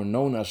Azariah, who were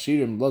known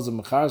Ashirim, Blazim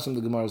and Charasim, the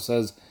Gemara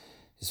says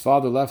his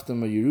father left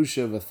him a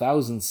Yerusha of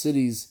 1,000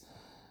 cities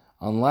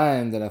on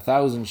land and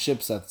 1,000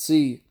 ships at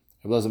sea.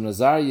 Blazim and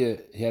Azariah,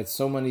 he had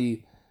so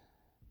many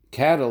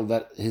cattle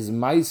that his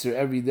meiser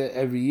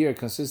every year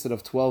consisted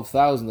of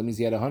 12,000. That means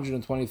he had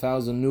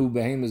 120,000 new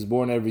behemoths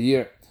born every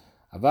year.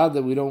 Avad,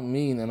 that we don't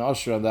mean an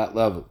Asher on that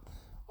level.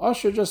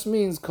 Asher just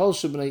means kol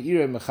shebnei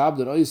irei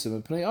mechabed oisim,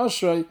 and pnei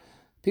Ashrei,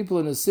 people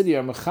in the city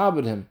are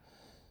mechabed him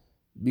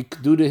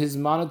due to his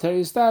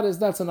monetary status.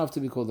 That's enough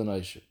to be called an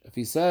Asher. If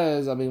he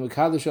says, I mean,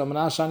 mekadosh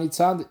Amanas Shani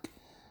Tzadik,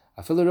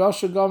 I feel a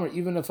Rasha Gomer,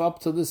 even if up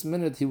to this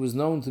minute he was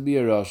known to be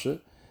a Rasha,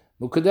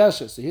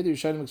 Mukadesha. So here the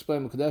Rishonim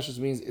explain Mukadesha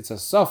means it's a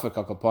suffix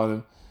upon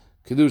him,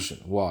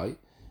 Kiddushin. Why?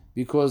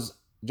 Because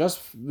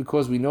just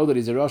because we know that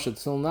he's a Rasha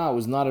till now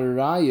is not a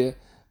raya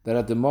that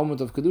at the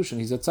moment of Kiddushin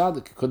he's a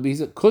tzaddik. Could be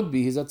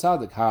he's a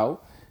tzaddik. How?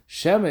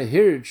 Shema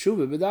hirid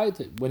tshuva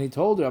b'daita. When he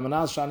told her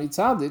Amanas Shani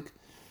tzaddik,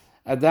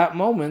 at that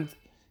moment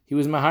he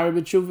was mahar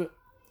b'tshuva.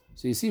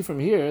 So you see from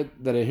here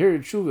that a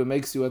hirid tshuva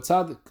makes you a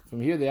tzaddik.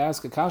 From here they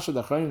ask a kasha,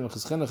 the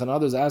Achronim, and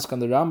others ask on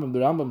the Rambam. The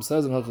Rambam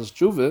says in Hilchos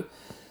Tshuva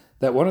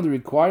that one of the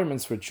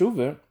requirements for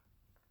tshuva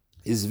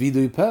is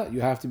vidui peh.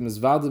 You have to be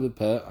mizvada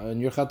b'peh on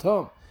your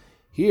chatom.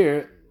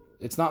 Here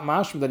it's not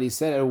mashma that he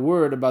said a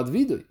word about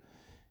vidui.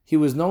 He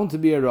was known to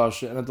be a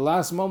Rasha, and at the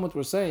last moment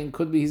we're saying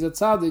could be he's a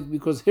tzaddik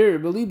because here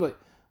beliboy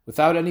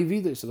without any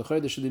vidui. So the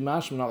chayda should be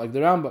mashma, not like the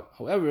Rambam.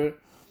 However,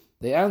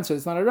 they answer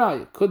it's not a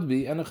raya. It could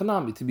be and a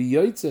chanami to be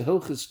yoytze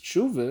hilchis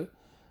tshuva.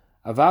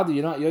 Avada,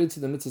 you're not yoytze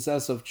the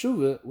mitzvah of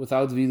tshuva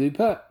without vidui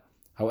peh.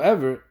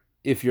 However,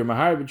 if you're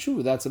mahar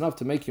b'tshuva, that's enough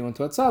to make you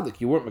into a tzaddik.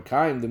 You weren't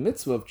makayim the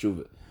mitzvah of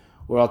tshuva.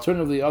 Or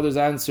alternatively, others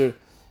answer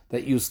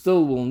that you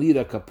still will need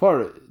a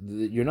kapara.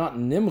 You're not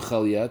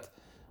nimchal yet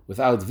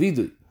without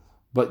vidui.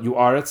 But you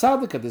are a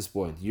tzaddik at this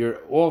point. You're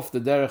off the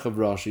derech of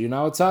Rasha. You're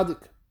now a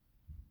tzaddik.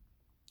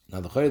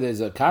 Now the chayda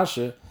is a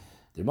kasha.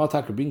 The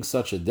Maltakar brings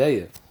such a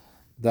day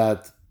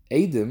that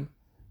Eidim,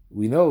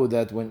 we know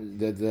that when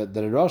that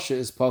a Rasha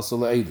is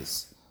pasal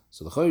Eidis.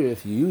 So the chayda,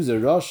 if you use a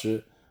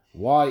Rasha,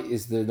 why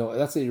is there no?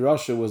 Let's say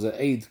Rasha was an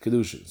Eid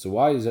Kiddushin. So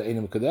why is there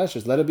Eidim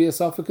Kadesh? Let it be a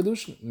Safa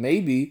Kiddushin.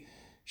 Maybe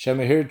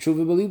Shemahir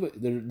Tshuva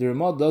Beliba. The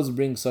Ramah does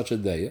bring such a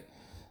day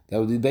that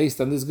would be based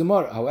on this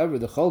Gemara. However,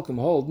 the Cholkim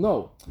hold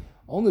no.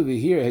 Only we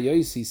hear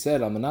Hayosi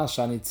said Amanas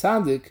Shani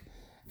Tzadik,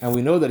 and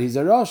we know that he's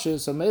a Rasha,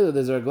 so maybe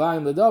there's a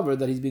Glayim Ledavar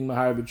that he's being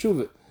Mahar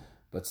B'Tshuva.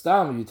 But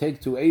Stam, you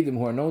take two Eidim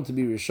who are known to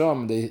be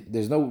Risham,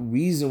 there's no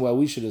reason why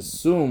we should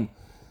assume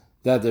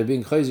that they're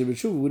being Chayzer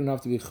B'Tshuva. We don't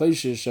have to be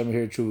Chayzer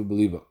Shemahir Tshuva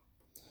B'Liba.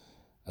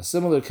 A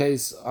similar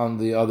case on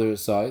the other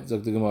side,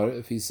 Zok the Gemara,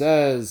 if he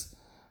says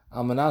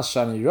Amanas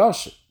Shani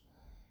Rasha,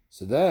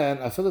 so then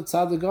I feel a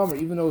Tzaddik Gomer,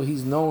 even though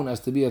he's known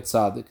as to be a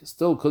Tzaddik,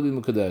 still could be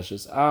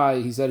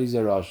Mukadeshes. He said he's a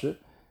Rasha.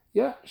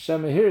 Yeah,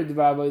 Shemahir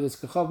Dvar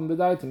Avodas Kachavim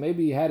B'Daita.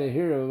 Maybe he had a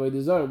hero of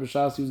Avodah Zarah,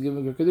 b'shas he was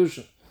giving her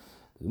Kiddushin.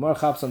 The Gemara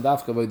chaps on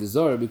Dafka Avodah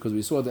Zarah because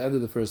we saw at the end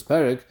of the first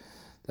parak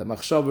that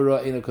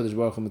Machshavara Eina Kodesh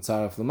Baruch Hu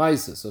Mitzaref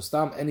L'Maisa. So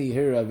Stam any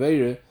hero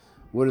Aveira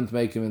wouldn't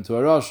make him into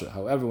a Rasha.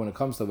 However, when it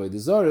comes to Avodah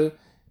Zarah,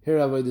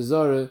 hero Avodah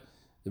Zarah,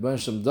 the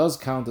Baruch Shem does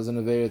count as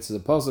an Aveira. It's a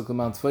Pasuk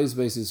L'Mant Face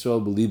basis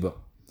Yisrael B'Liba.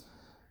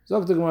 So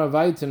the Gemara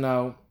Vaita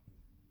now.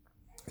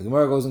 The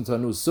Gemara goes into a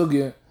new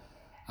sugya.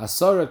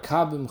 Asara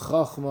kabim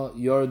chachma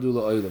yardu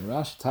la'olam.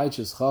 Rashi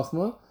teaches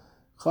chachma.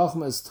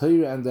 Chachma is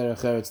Torah and derech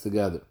eretz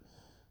together.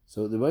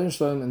 So the Rebbeinu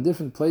Shalom in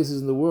different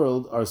places in the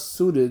world are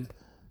suited.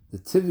 The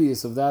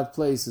tivius of that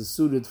place is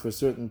suited for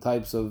certain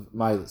types of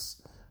milas.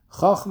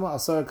 Chachma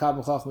asara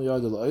kabim chachma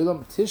yardu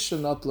la'olam. Tisha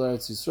not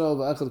l'eretz Yisrael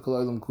va'echad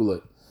kol olam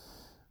kulei.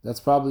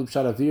 That's probably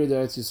pshat avir the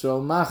Eretz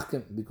Yisrael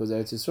machkim, because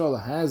Eretz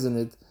Yisrael has in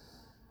it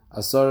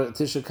asara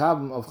tisha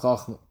kabim of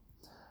chachma.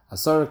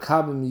 Asara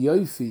kabim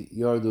yoifi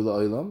yardu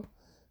la'olam.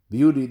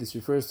 Beauty, this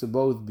refers to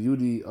both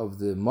beauty of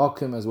the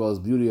Mokim as well as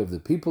beauty of the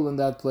people in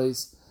that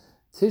place.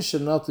 Tisha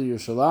Natu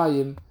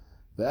Yerushalayim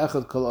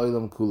ve'echad kol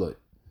olam kuloi.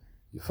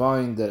 You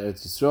find that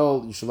Eretz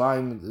Yisrael,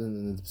 Yerushalayim,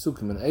 in the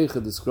Psukim and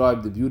Eicha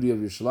describe the beauty of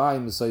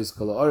Yerushalayim, Mesayis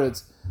Kol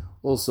Haaretz.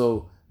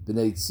 Also,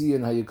 B'nai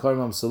Tzion,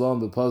 Hayakarmam Salom,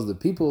 because the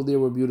people there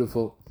were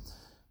beautiful.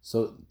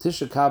 So,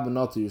 Tisha Kab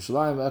Natu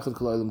Yerushalayim, Echad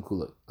Kol Olam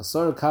Kulei.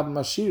 Asara Kab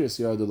Mashiris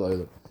Yardu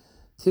L'Olam.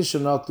 Tisha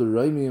Natu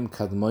Raimim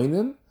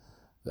Kadmoinim,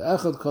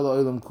 Ve'echad Kol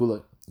Olam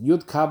Kulei.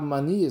 Yud Kab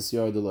Maniyas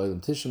Yardu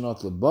L'Olam. Tisha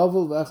Natu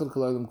L'Bavel, Ve'echad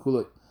Kol Olam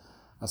Kulei.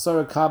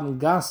 Asara Kab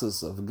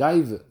Gasas of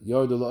Gaive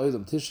Yardu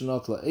L'Olam. Tisha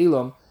Natu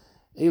L'Elam.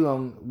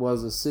 Elam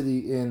was a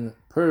city in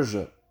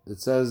Persia. It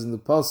says in the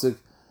Pasuk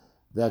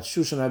that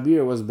Shushan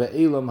Habir was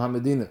Be'elam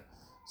HaMedina.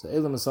 So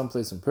Elam is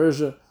someplace in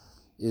Persia.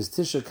 Is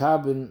Tisha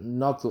Kabin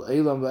not to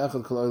Elam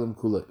Ve'echad Kol Elam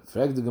Kulei.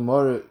 Frag the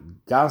Gemara,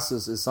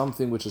 Gasus is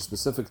something which is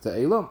specific to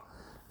Elam.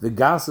 The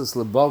Gasus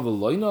LeBavel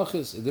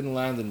Loinachis, it didn't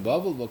land in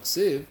Bavel,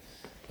 Vaksiv.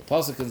 The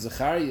Pasuk in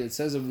Zechariah, it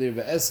says over there,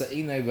 Ve'esa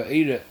Einai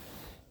Ve'ere,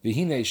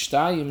 V'hinei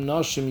Shtayim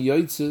Noshim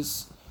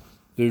Yoitzis,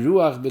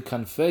 V'ruach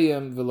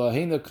B'kanfeyem,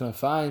 V'lohena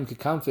Knafayim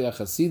K'kanfei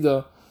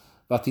HaChasida,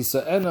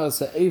 V'tisa'ena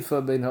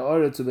Sa'efa Ben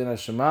Ha'oret to Ben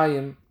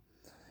HaShemayim.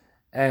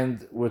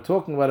 And we're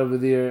talking about over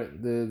there,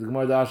 the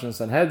Gemara Darshan and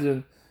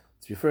Sanhedrin,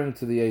 it's referring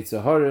to the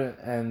Yetzer Hara,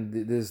 and the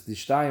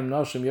Shtayim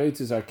Noshim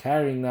Yoitzis are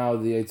carrying now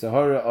the Yetzer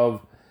Hara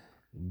of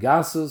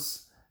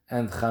Gasus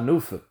and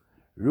Chanufa.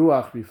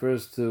 Ruach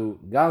refers to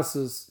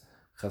Gasus,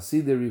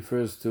 Chasida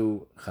refers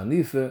to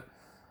Chanife,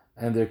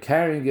 and they're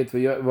carrying it.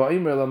 Where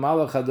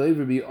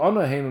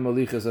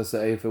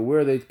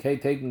are they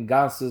taking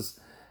Gasus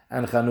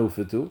and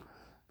Chanufa to?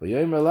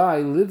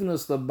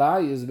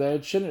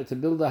 To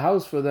build a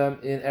house for them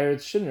in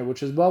Eretz Shinner,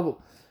 which is Bavel.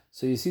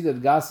 So you see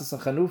that Gasus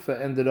and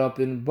Chanufa ended up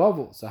in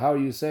Bavel. So how are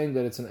you saying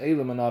that it's an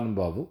Elam and not in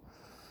Bavel?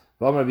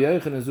 So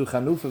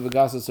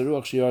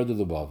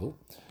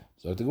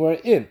the Gemara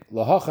in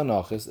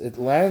Lahachanachis, it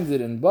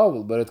landed in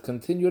Bavel, but it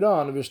continued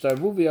on. It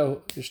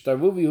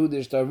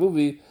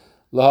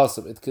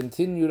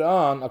continued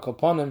on.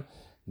 Akoponim,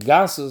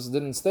 Gasus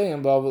didn't stay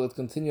in Bavel; it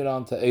continued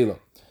on to Elam.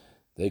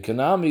 They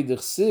kanami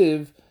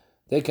dichsiv,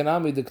 they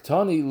kanami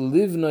diktani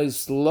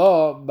livnois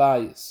la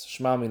bayis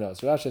shmamina.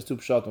 So Rashi has two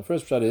pshat. The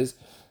first pshat is, it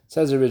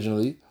says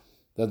originally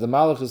that the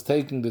Malach is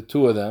taking the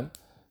two of them,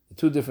 the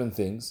two different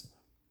things.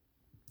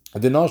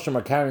 The Noshim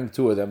are carrying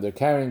two of them. They're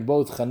carrying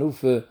both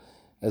Chanufa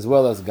as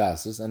well as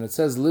Gasus, and it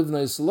says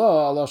livnois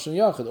la aloshen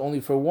yachid. Only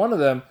for one of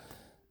them,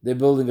 they're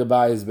building a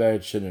bayis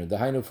beret shinner. The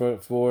hainu for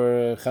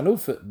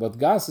Chanufa, but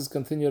Gasus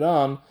continued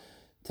on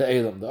to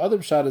Elam. The other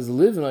pshat is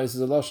livnois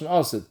is a loshen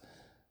asid.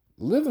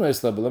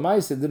 Livnois la, but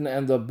Lamaisa didn't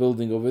end up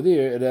building over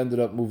there. It ended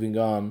up moving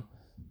on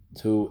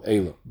to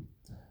Elam.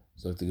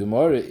 So the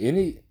Gemara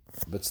ini,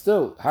 but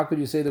still, how could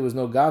you say there was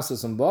no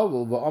Gasus in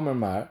Bavel? Va'amar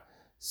mar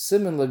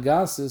simin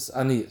legasus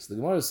anias. The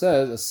Gemara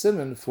says a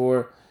simin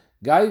for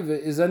Gaiva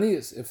is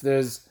anias. If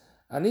there's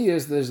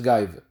anias, there's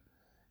Gaiva.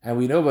 And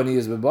we know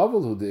anias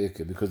bebavel who the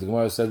ikka, because the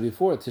Gemara said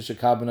before, Tisha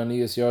Kaban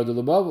anias yardu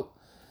lebavel.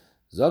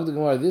 Zog the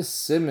Gemara, this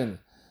simin,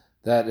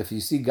 that if you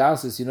see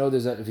gasus, you know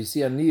if you see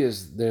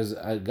anias, there's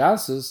a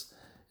gasus,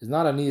 is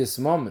not anias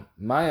moment.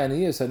 My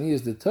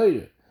anias the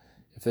Torah.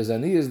 If there's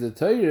anias the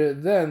Torah,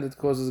 then it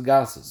causes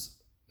gasus.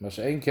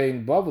 Masha'en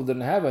Kain Bavel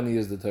didn't have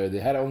anias the Torah. They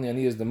had only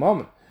anias the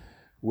moment.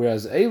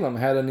 Whereas Elam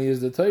had anias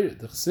the Torah.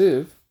 The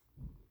Chsiv,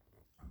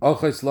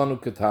 Ochais lanu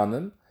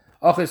ketana,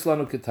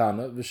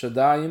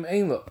 v'shadayim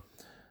ein lo.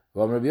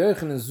 Rabbi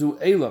Yochanan zu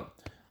Elam.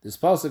 This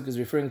pasuk is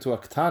referring to a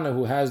ketana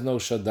who has no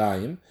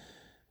shadayim,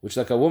 which is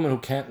like a woman who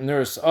can't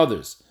nurse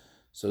others.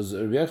 So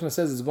Rabbi Yochanan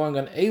says it's going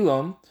on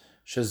Elam,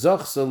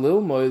 shezachsa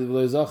lilmoid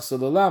v'lezachsa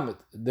l'lamet.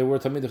 There were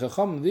Talmidei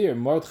Chacham there,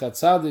 Mordechai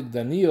Tzadik,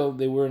 Daniel,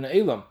 they were in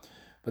Elam,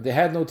 but they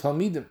had no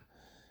Talmidim,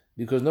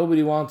 because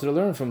nobody wanted to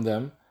learn from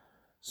them.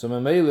 So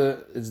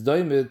Mamela, it's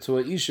daimid to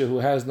a Isha who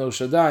has no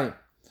Shadayim.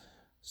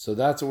 So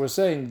that's what we're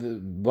saying. The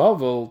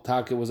Bavel,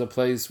 Taka, was a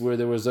place where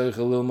there was Zeichel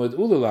Lilmod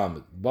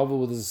Ulalamid. Bavel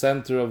was the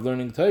center of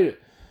learning Torah.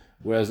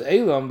 Whereas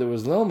Elam, there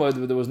was Lilmod,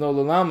 but there was no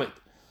Lalamid.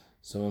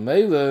 So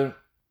Mamela,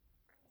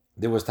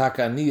 there was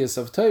Taka Aniyas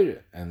of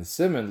Torah. And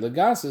Simon,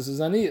 Legasis is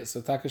Aniyas.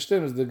 So Taka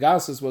Shtim, the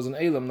Gasis was in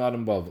Elam, not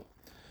in Bavel.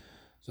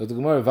 So the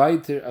Gemara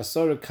Vaiter,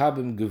 Asara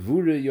Kabim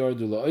Gevure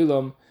Yardu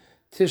La'olam,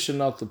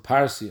 Tishanot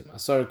Parsium,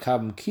 Asar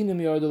Kabim Kinim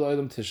Yardul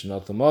Oilam,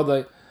 Tishanot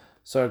Modai,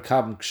 Asar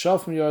Kabim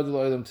Kshafim Yardul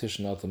Oilam,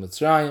 Tishanot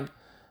Mitzrayim,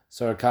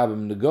 Asar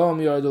Kabim Negom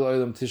Yardul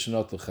Oilam,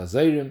 Tishanot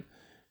Chazerim,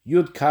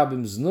 Yud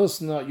Kabim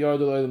Znusna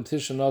Yardul Oilam,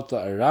 Tishanot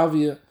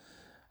Aravia,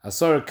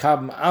 Asar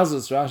Kabim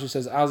Azus. Rashi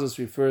says Azus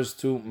refers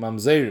to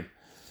Mamzerim.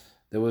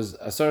 There was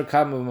Asar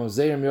Kabim of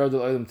Mamzerim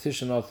Yardul Oilam,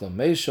 Tishanot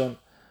Meshon,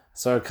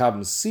 Asar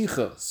Kabim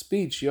Sicha,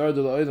 speech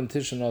Yardul Oilam,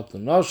 Tishanot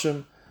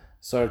Noshim,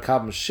 Asar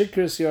Kabim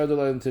Shikris Yardul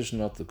Oilam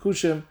Tishanot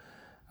Kushim.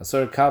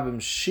 Asar Kabim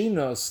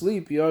Shina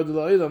sleep Yardul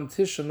Oilam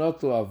Tishanot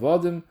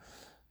Avodim.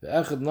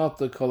 Ve'echad Not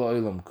Kol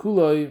Oilam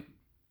Kuloi.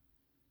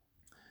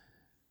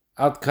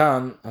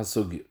 Adkan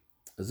Hasugi.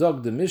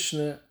 Zog the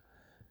Mishnah.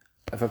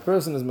 If a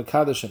person is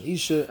Mekadosh and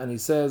Isha and he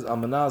says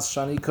Almanaz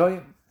Shani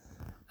Koyim,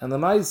 and the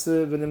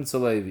Maisa V'nimtza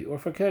Levi, or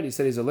for Ker, he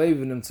said he's a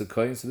Levi V'nimtza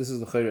Koyim, so this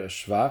is the Chayra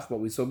Shvach. What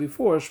we saw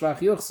before, Shvach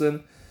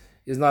Yochsin,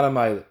 is not a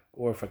mile.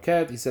 Or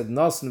faket, he said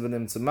nosen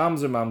v'nimtza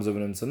mamzer, mamzer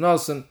v'nimtza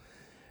nosen,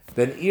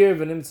 ben ir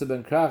v'nimtza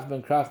ben krach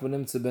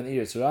v'nimtza ben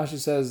ir. So Rashi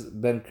says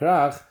ben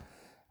krach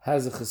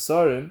has a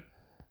chesarim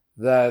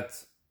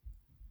that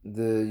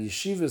the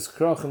yeshiva's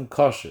krachim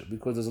kosher,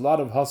 because there's a lot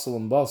of hustle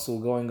and bustle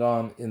going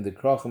on in the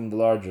krachim, the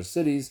larger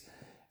cities.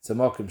 It's a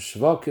makim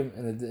shvakim.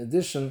 In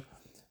addition,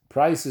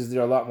 prices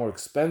there are a lot more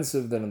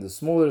expensive than in the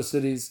smaller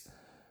cities.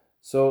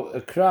 So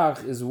a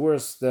krach is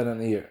worse than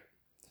an ir.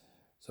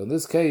 So in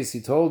this case,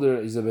 he told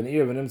her, he's a ben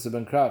ir v'nimtza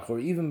ben krach, or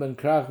even ben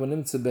krach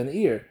v'nimtza ben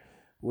ir,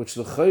 which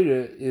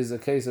l'chayre is a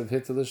case of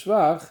hit to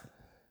l'shvach.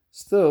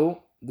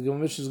 Still, the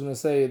Gemara is going to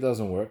say it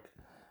doesn't work.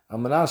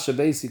 Amanash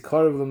basi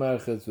karev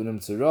l'merchet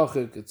v'nimtza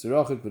rochik, it's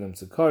rochik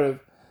v'nimtza karev.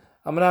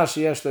 Amanash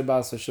yesh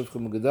le'bas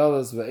ha'shivchim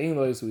u'gedalas v'ein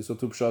loy. So we saw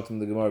two pshatim in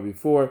the Gemara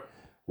before,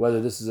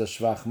 whether this is a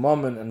shvach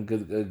mammon and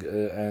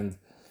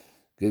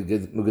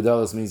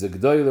Mugedalas means a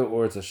gdoiler,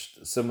 or it's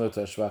similar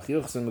to a shvach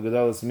yuchsin.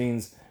 Mugedalas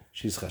means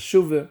she's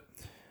chashuve.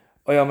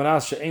 Oy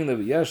amanas she'ein le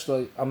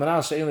v'yeshloi.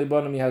 Amanas she'ein le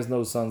banim, he has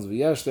no sons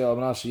v'yeshloi.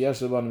 Amanas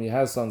she'yesh le banim, he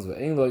has sons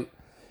v'ein loi.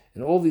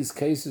 In all these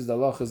cases, the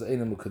halacha is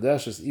eina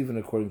mukadeshes, even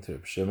according to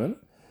Reb Shimon.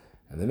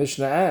 And the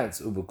Mishnah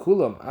adds,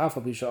 u'bekulam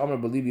afa pisha amar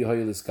belibi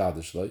hoyelis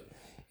kadosh loi.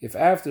 If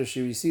after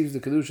she receives the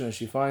Kiddushin and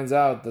she finds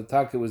out that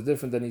Taka was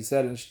different than he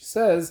said, and she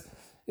says,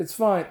 it's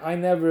fine, I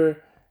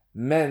never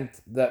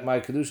meant that my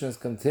Kiddushin is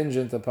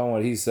contingent upon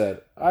what he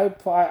said. I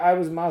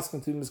was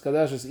masking to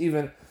miskadeshes,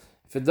 even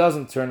if it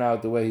doesn't turn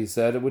out the way he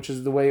said it, which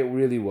is the way it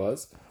really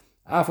was.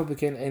 Afa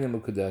became eina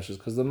mukadeshes,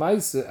 because the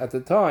Maisa at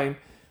the time,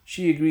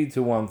 she agreed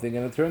to one thing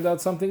and it turned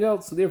out something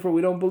else. So therefore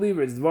we don't believe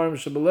her. It's dvarim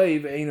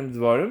shebelev, einam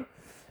dvarim.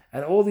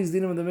 And all these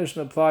dinim of the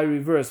Mishnah apply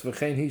reverse.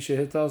 V'chein hi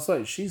shehita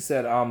asay. She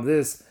said, I'm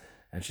this,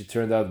 and she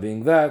turned out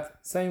being that.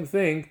 Same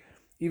thing,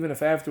 even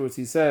if afterwards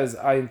he says,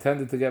 I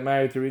intended to get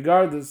married to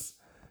regardless,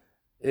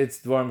 it's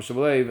dvarim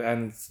shebelev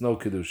and it's no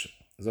Kiddushin.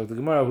 So the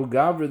Gemara, who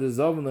gavra the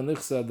zovin the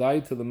nichsa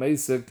died to the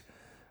mesik,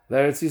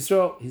 l'Eretz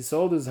Yisrael. He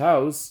sold his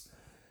house,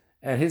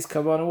 and his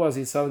kavanah was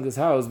he's selling his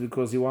house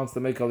because he wants to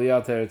make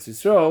aliyah to Eretz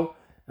Yisrael,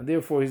 and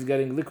therefore he's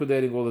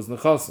liquidating all his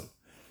nechasim.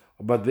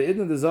 But the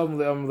idna dezavim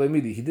le'amr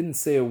le'midi, he didn't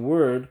say a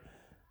word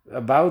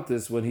about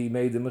this when he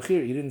made the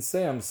mechir. He didn't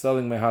say, I'm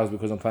selling my house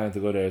because I'm planning to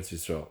go to Eretz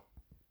Yisrael.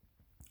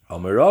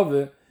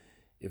 Al-Merave,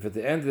 if at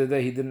the end of the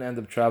day he didn't end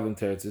up traveling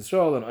to Eretz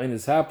Yisrael and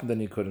Einis happened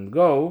and he couldn't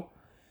go,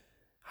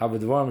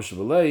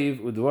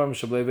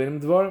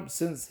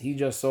 since he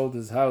just sold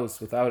his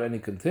house without any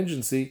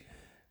contingency,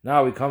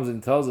 now he comes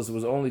and tells us it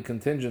was only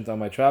contingent on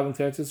my traveling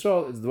to Eretz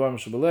Yisrael, it's dvarim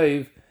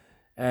shebelev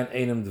and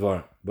einam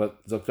dvarim.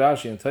 But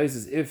Zokrashi and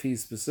Taisis, if he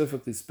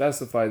specifically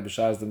specified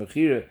b'shas the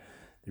mechira,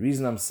 the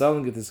reason I'm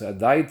selling it is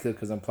adaita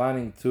because I'm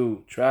planning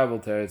to travel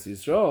to Eretz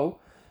Yisrael,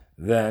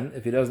 then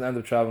if he doesn't end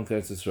up traveling to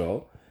Eretz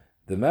Yisrael,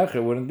 the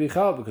mecher wouldn't be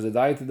chal, because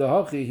adaita the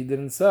hachi he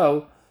didn't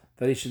sell,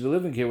 that he should be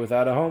living here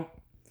without a home.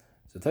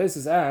 So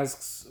Taisis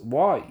asks,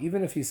 why?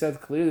 Even if he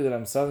said clearly that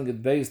I'm selling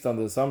it based on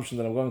the assumption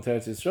that I'm going to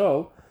Eretz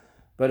Yisrael,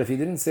 but if he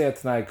didn't say a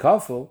Tanai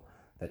Kafel,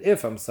 that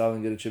if I'm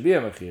selling it, it should be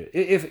a mechir.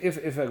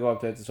 If I go up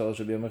to Eretz Yisrael, it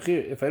should be a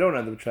mechir. If I don't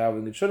end up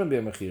traveling, it shouldn't be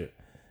a mechir.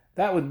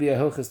 That would be a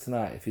hilchas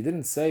Tanai. If he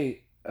didn't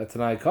say a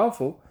Tanai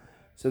Kafel,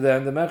 so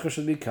then the mecher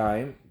should be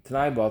kaim,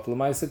 Tanai Batal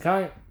Maisa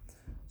kaim.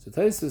 So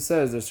Taisus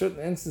says there's certain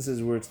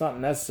instances where it's not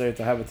necessary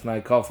to have a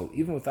Tanai Kafel.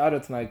 Even without a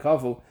Tanai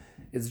Kafel,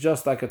 it's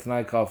just like a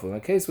Tanai Kafel. In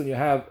a case when you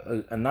have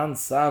a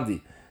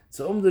non-Sadi,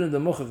 so umdin in the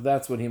muchach,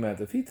 that's what he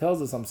meant. If he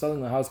tells us I'm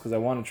selling the house because I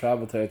want to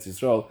travel to Eretz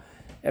Yisrael,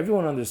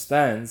 everyone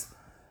understands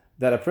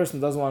that a person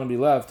doesn't want to be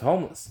left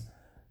homeless.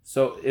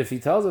 So if he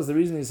tells us the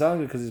reason he's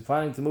selling it because he's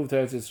planning to move to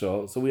Eretz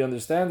Yisrael, so we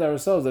understand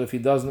ourselves that if he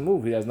doesn't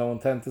move, he has no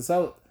intent to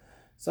sell it.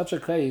 Such a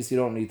case, you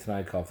don't need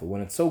Tanai Kafel.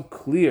 When it's so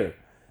clear,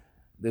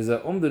 there's a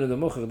umdin in the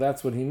muchach,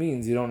 that's what he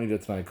means, you don't need a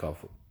Tanai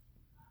Kafel.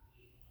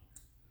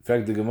 In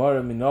fact, the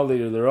Gemara, minali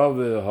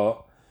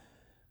l'Rava,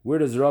 where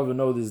does Rava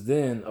know this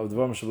din of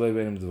dvarim shebelev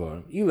einam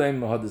dvarim? Ilaim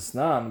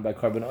mahadisnan, by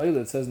carbon oil,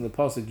 it says in the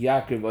pasuk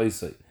Yaakov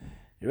oisai.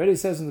 It already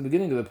says in the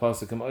beginning of the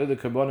pasuk, Am oil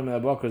karbonim min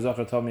abakar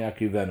zachar tom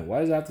yakrivenu.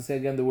 Why does it have to say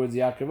again the words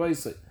Yaakov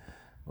oisai?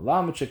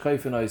 Lamet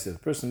shekayfen oisai. If the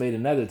person made a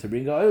nether to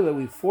bring the oil,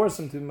 we force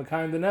him to be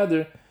makayim the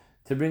nether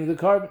to bring the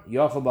carbon.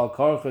 Yachal bal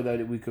karcha,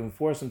 that we can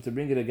force him to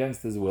bring it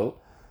against his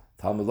will.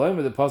 Talmud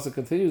loyim, the pasuk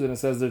continues and it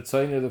says they're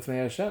tzayner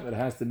lefnei Hashem. It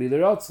has to be the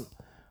ratzon.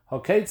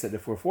 Said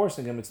if we're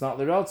forcing him, it's not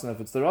the ratzon. If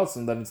it's the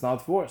ratzon, then it's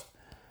not forced.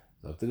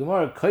 So the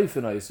Gemara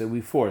kayfen so we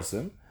force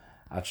him.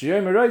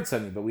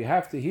 But we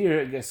have to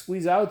hear,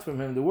 squeeze out from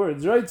him the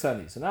words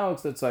roitzani. So now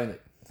it's the tzaynik.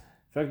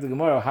 In fact, the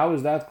Gemara, how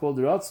is that called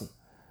the ratzon?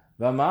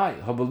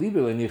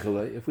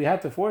 If we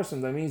had to force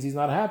him, that means he's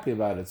not happy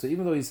about it. So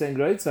even though he's saying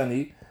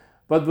roitzani,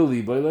 but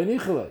beliboy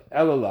le'nichalei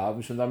elalav,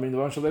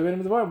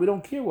 we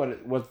don't care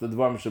what the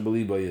dvar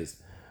mishabeliboy is.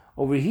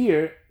 Over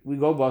here, we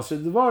go basher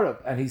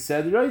dvarab, and he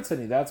said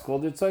roitzani. That's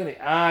called the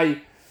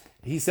tzaynik.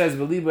 He says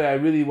beliboy, I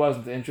really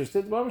wasn't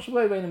interested. Dvar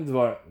mishabeliboy v'enim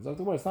dvar.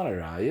 It's not a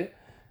raya.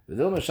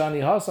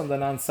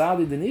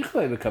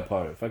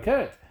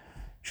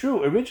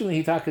 True,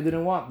 originally Hitaka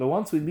didn't want, but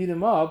once we beat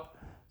him up,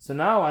 So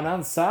now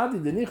Anan Sadi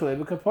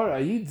Denichle Kapara.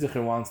 Ayid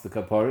Zicher wants the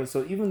kapara.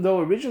 So even though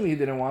originally he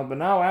didn't want, but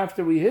now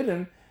after we hit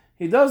him,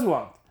 he does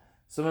want.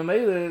 So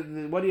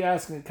Mamela, what are you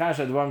asking?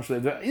 Kasha Dvarim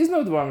Shalev. There is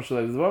no Dvarim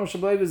Shalev. The Dvarim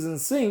Shalev is in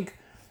sync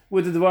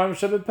with the Dvarim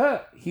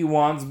Shabbat. He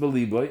wants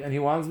Beliboy and he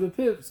wants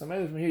Bepiv. So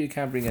from here you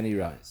can't bring any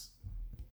rise.